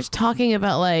when he started talking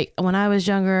about like when I was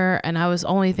younger and I was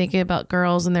only thinking about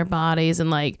girls and their bodies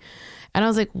and I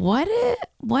was like, what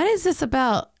is this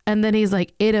about? And then he's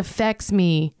like, it affects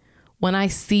me when I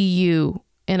see you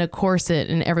in a corset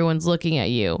and everyone's looking at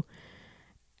you.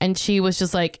 And she was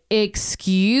just like,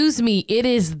 excuse me, it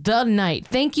is the night.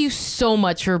 Thank you so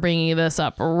much for bringing this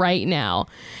up right now.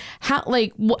 How,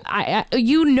 like,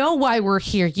 you know why we're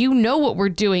here. You know what we're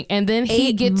doing. And then he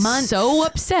 8 gets months. so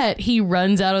upset, he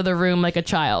runs out of the room like a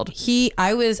child.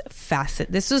 I was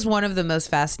fascinated. This was one of the most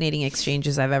fascinating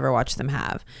exchanges I've ever watched them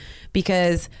have,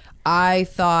 because I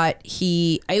thought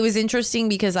it was interesting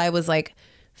because I was like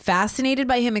fascinated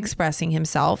by him expressing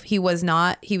himself. It was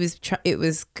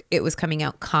coming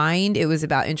out kind. It was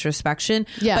about introspection,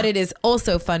 Yeah. but it is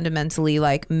also fundamentally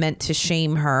like meant to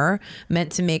shame her,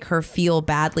 meant to make her feel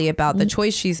badly about the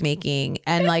choice she's making.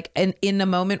 And like, in a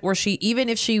moment where she, even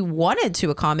if she wanted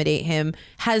to accommodate him,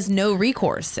 has no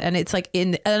recourse. And it's like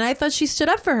and I thought she stood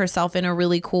up for herself in a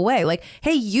really cool way. Like,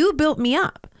 hey, you built me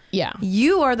up. Yeah.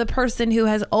 You are the person who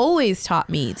has always taught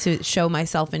me to show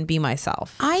myself and be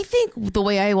myself. I think the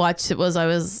way I watched it was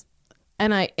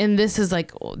and this is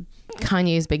like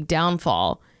Kanye's big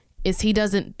downfall, is he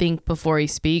doesn't think before he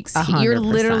speaks. 100%. You're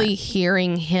literally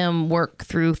hearing him work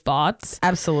through thoughts.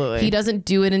 Absolutely. He doesn't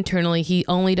do it internally. He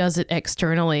only does it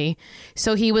externally.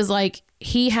 So he was like,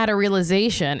 he had a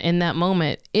realization in that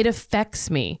moment. It affects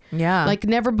me. Yeah. Like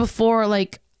never before,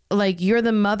 like you're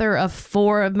the mother of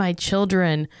 4 of my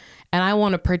children and I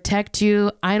want to protect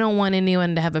you. I don't want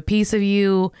anyone to have a piece of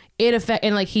you.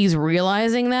 And like he's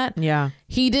realizing that. Yeah.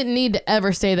 He didn't need to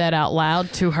ever say that out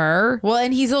loud to her. Well,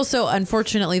 and he's also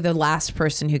unfortunately the last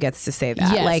person who gets to say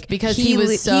that. Yes, like because he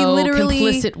was so literally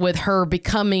complicit with her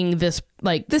becoming this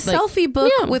selfie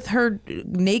book yeah. with her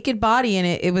naked body in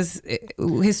it. It was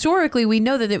historically, we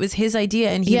know that it was his idea,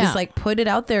 and he was like, put it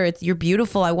out there. You're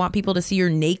beautiful. I want people to see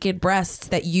your naked breasts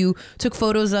that you took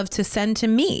photos of to send to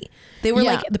me. They were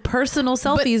like the personal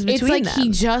selfies between it's like them.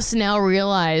 He just now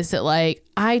realized that like,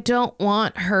 I don't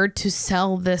want her to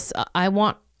sell this. I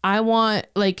want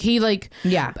like he like,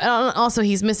 yeah. Also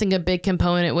he's missing a big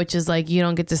component, which is like, you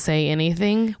don't get to say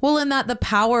anything. Well, and that the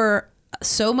power,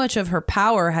 so much of her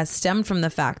power has stemmed from the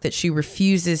fact that she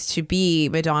refuses to be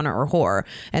Madonna or whore,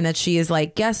 and that she is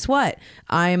like, guess what?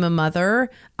 I am a mother.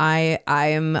 I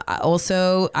am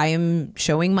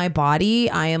showing my body.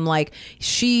 I am like,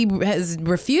 she has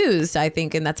refused, I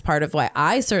think, and that's part of why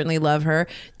I certainly love her,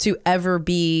 to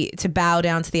bow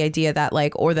down to the idea that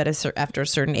like, or that after a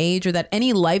certain age, or that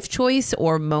any life choice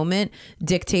or moment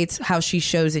dictates how she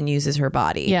shows and uses her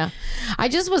body. Yeah. I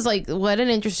just was like, what an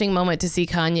interesting moment to see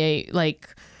Kanye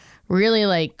like really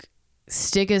like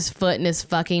stick his foot in his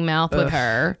fucking mouth with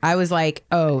her. I was like,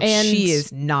 oh, And she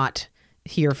is not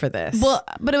here for this. Well,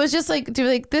 but it was just like, dude,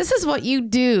 like, this is what you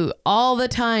do all the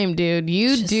time, dude. You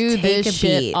Just do take this a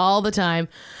shit beat. all the time.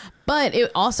 But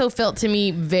it also felt to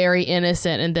me very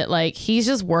innocent, and that like he's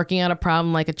just working out a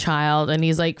problem like a child, and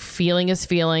he's like feeling his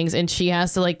feelings, and she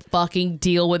has to like fucking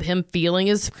deal with him feeling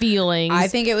his feelings. I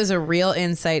think it was a real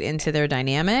insight into their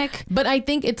dynamic. But I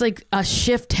think it's like a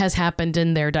shift has happened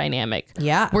in their dynamic.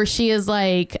 Yeah. Where she is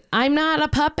like, I'm not a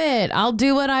puppet. I'll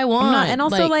do what I want. And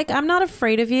also like, I'm not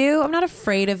afraid of you. I'm not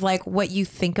afraid of like what you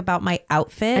think about my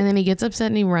outfit. and then he gets upset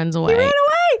and he runs away. he ran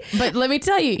away. But let me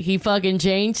tell you, he fucking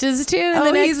changed his tune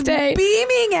the next he's day.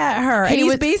 beaming at her. And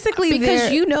he's basically because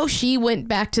there. you know she went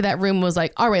back to that room, was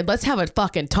like, all right, let's have a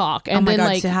fucking talk. And Oh my then God,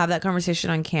 like, to have that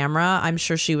conversation on camera, I'm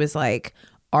sure she was like,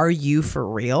 are you for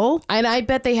real? and I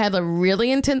bet they had a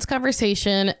really intense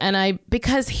conversation,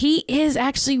 because he is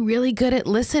actually really good at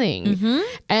listening.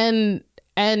 Mm-hmm.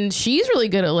 And she's really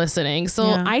good at listening. So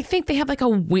Yeah. I think they have like a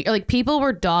weird, like people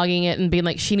were dogging it and being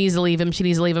like, she needs to leave him. She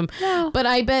needs to leave him. No. But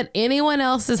I bet anyone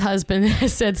else's husband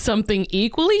has said something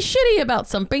equally shitty about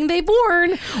something they've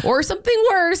worn or something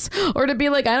worse, or to be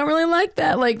like, I don't really like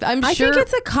that. Like, I think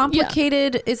it's a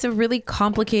complicated, it's a really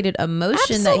complicated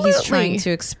emotion that he's trying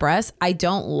to express. I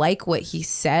don't like what he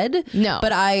said. No.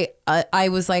 But I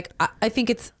was like, I think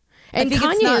it's, And I think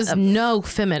it's Kanye not is no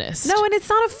feminist. No, and it's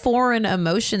not a foreign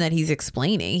emotion that he's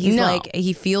explaining. He's No. like,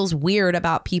 he feels weird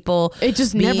about people. It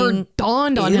just never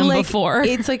dawned on him before.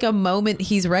 It's like a moment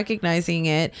he's recognizing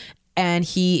it. And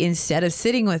he, instead of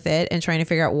sitting with it and trying to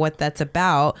figure out what that's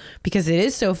about, because it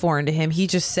is so foreign to him, he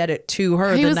just said it to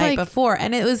her the night before.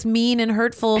 And it was mean and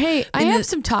hurtful. Hey, I have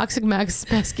some toxic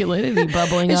masculinity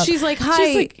bubbling and up. She's like, hi.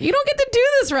 She's like, you don't get to do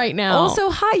this right now. Also,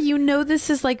 hi, this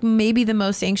is like maybe the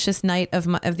most anxious night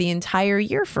of the entire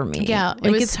year for me. Yeah.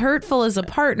 It's hurtful as a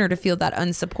partner to feel that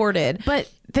unsupported.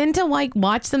 But then to like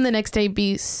watch them the next day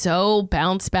be so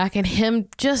bounced back, and him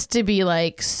just to be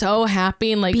like so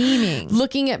happy and like beaming,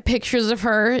 looking at pictures of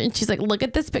her, and she's like, look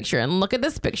at this picture and look at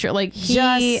this picture, like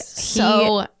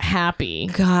so happy.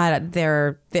 God,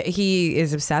 he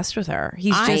is obsessed with her.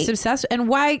 He's just obsessed. And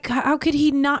why? How could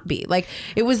he not be? Like,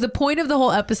 it was the point of the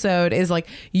whole episode is like,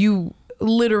 you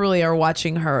literally are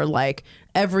watching her, like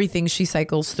everything she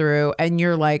cycles through, and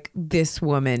you're like, this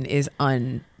woman is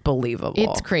unbelievable.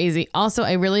 It's crazy. Also,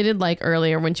 I really did like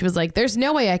earlier when she was like, there's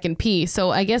no way I can pee,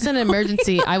 so I guess in an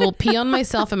emergency I will pee on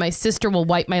myself and my sister will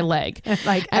wipe my leg.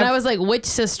 And I was like, which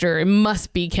sister? It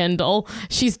must be Kendall.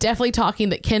 She's definitely talking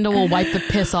that Kendall will wipe the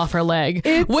piss off her leg.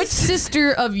 Which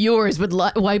sister of yours would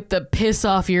wipe the piss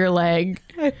off your leg?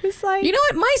 It's like, you know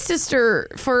what, my sister,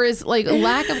 for his like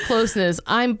lack of closeness,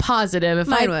 I'm positive if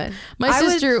my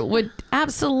sister would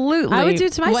absolutely, I would do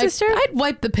it to my sister. I'd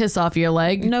wipe the piss off your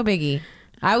leg. No biggie.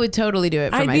 I would totally do it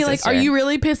for my sister. I'd be like, are you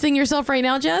really pissing yourself right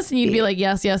now, Jess? And you'd be like,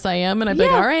 yes, I am. And I'd be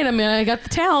like, all right, I got the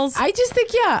towels. I just think,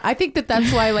 I think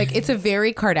that's why, like, it's a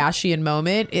very Kardashian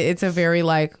moment. It's a very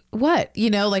like, what?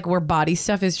 Like, where body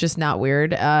stuff is just not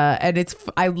weird. And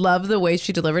I love the way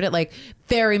she delivered it, like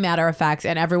very matter of fact.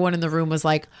 And everyone in the room was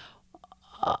like,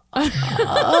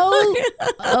 oh,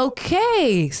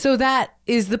 okay. So that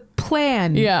is the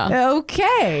plan. Yeah.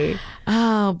 Okay.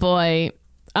 Oh boy.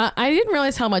 I didn't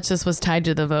realize how much this was tied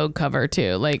to the Vogue cover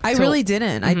too. Like, I really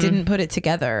didn't. I didn't put it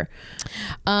together.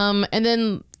 And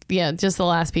then just the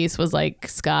last piece was like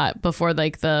Scott before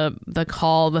like the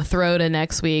throw to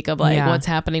next week of like what's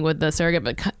happening with the surrogate.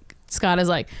 But Scott is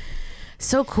like,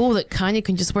 so cool that Kanye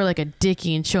can just wear like a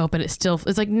dickie and show up, and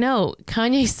it's like, no,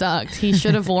 Kanye sucked. He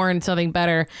should have worn something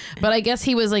better. But I guess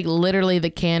he was like literally the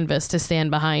canvas to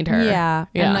stand behind her. Yeah.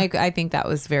 And like, I think that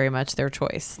was very much their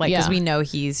choice. Like, because we know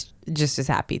he's just as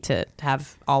happy to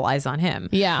have all eyes on him.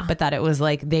 Yeah. But that it was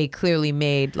like, they clearly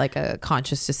made like a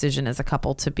conscious decision as a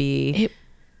couple to be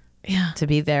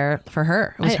there for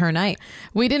her. It was her night.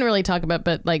 We didn't really talk about,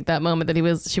 but like that moment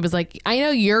that she was like, I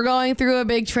know you're going through a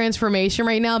big transformation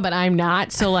right now, but I'm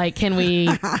not. So like, can we,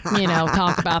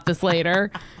 talk about this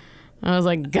later? I was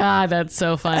like, God, that's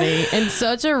so funny. And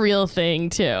such a real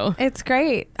thing too. It's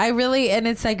great. And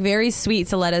it's like very sweet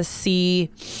to let us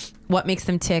see what makes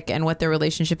them tick and what their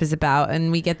relationship is about,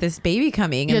 and we get this baby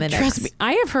coming. Yeah, trust me,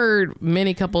 I have heard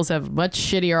many couples have much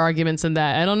shittier arguments than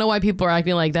that. I don't know why people are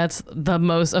acting like that's the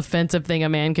most offensive thing a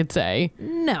man could say.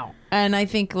 No. And I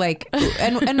think like,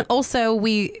 and also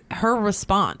her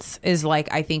response is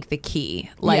like, I think the key,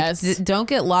 like, don't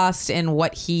get lost in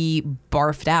what he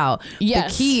barfed out.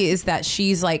 Yes. The key is that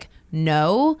she's like,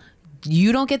 no,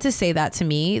 you don't get to say that to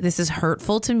me. This is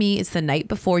hurtful to me. It's the night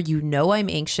before.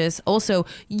 I'm anxious. Also,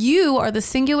 you are the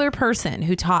singular person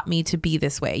who taught me to be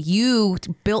this way. You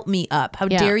built me up. How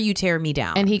dare you tear me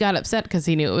down? And he got upset because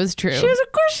he knew it was true. She was,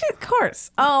 of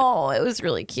course. Oh, it was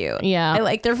really cute. Yeah. I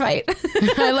like their fight.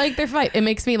 I like their fight. It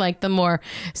makes me like them more.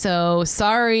 So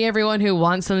sorry, everyone who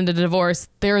wants them to divorce.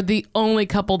 They're the only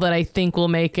couple that I think will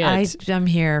make it. I'm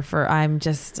here for, I'm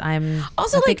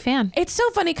also a big fan. It's so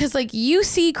funny because like you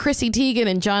see Chrissy Teigen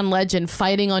and John Legend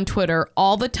fighting on Twitter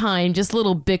all the time, just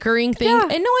little bickering things,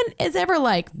 and no one is ever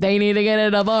like, they need to get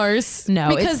a divorce.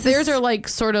 No, because theirs are like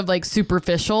sort of like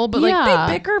superficial, but like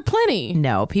they bicker plenty.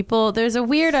 No, there's a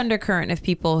weird undercurrent of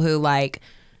people who like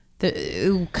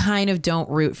who kind of don't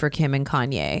root for Kim and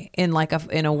Kanye in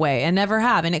a way, and never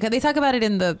have. And they talk about it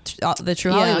in the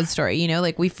True Hollywood Story.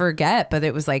 Like we forget, but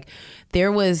it was like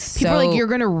there was people are like, you're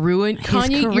gonna ruin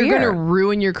Kanye. Career. You're gonna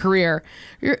ruin your career.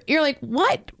 You're like,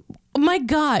 what? Oh my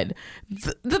God,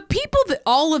 the people that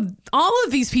all of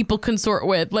these people consort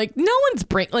with, like no one's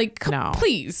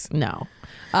please. No.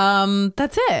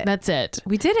 That's it.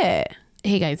 We did it.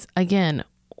 Hey guys, again,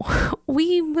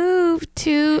 we moved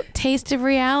to Taste of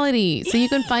Reality. So you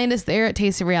can find us there at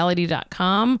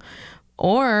tasteofreality.com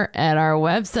or at our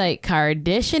website,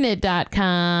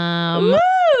 carditionit.com. Woo!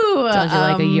 Told you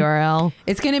like a URL.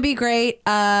 It's going to be great.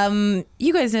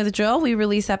 You guys know the drill. We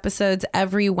release episodes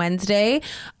every Wednesday.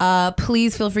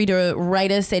 Please feel free to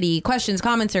write us any questions,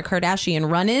 comments, or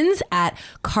Kardashian run-ins at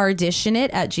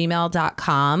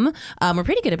kardashianit@gmail.com. We're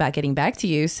pretty good about getting back to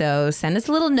you, so send us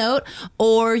a little note,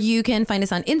 or you can find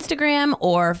us on Instagram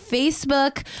or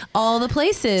Facebook, all the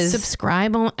places.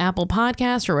 Subscribe on Apple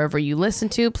Podcasts or wherever you listen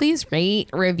to. Please rate,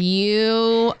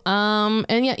 review,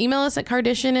 and yeah, email us at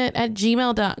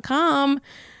kardashianit@gmail.com.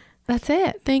 That's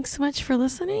it. Thanks so much for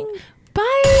listening. Bye.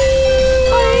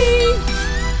 Bye.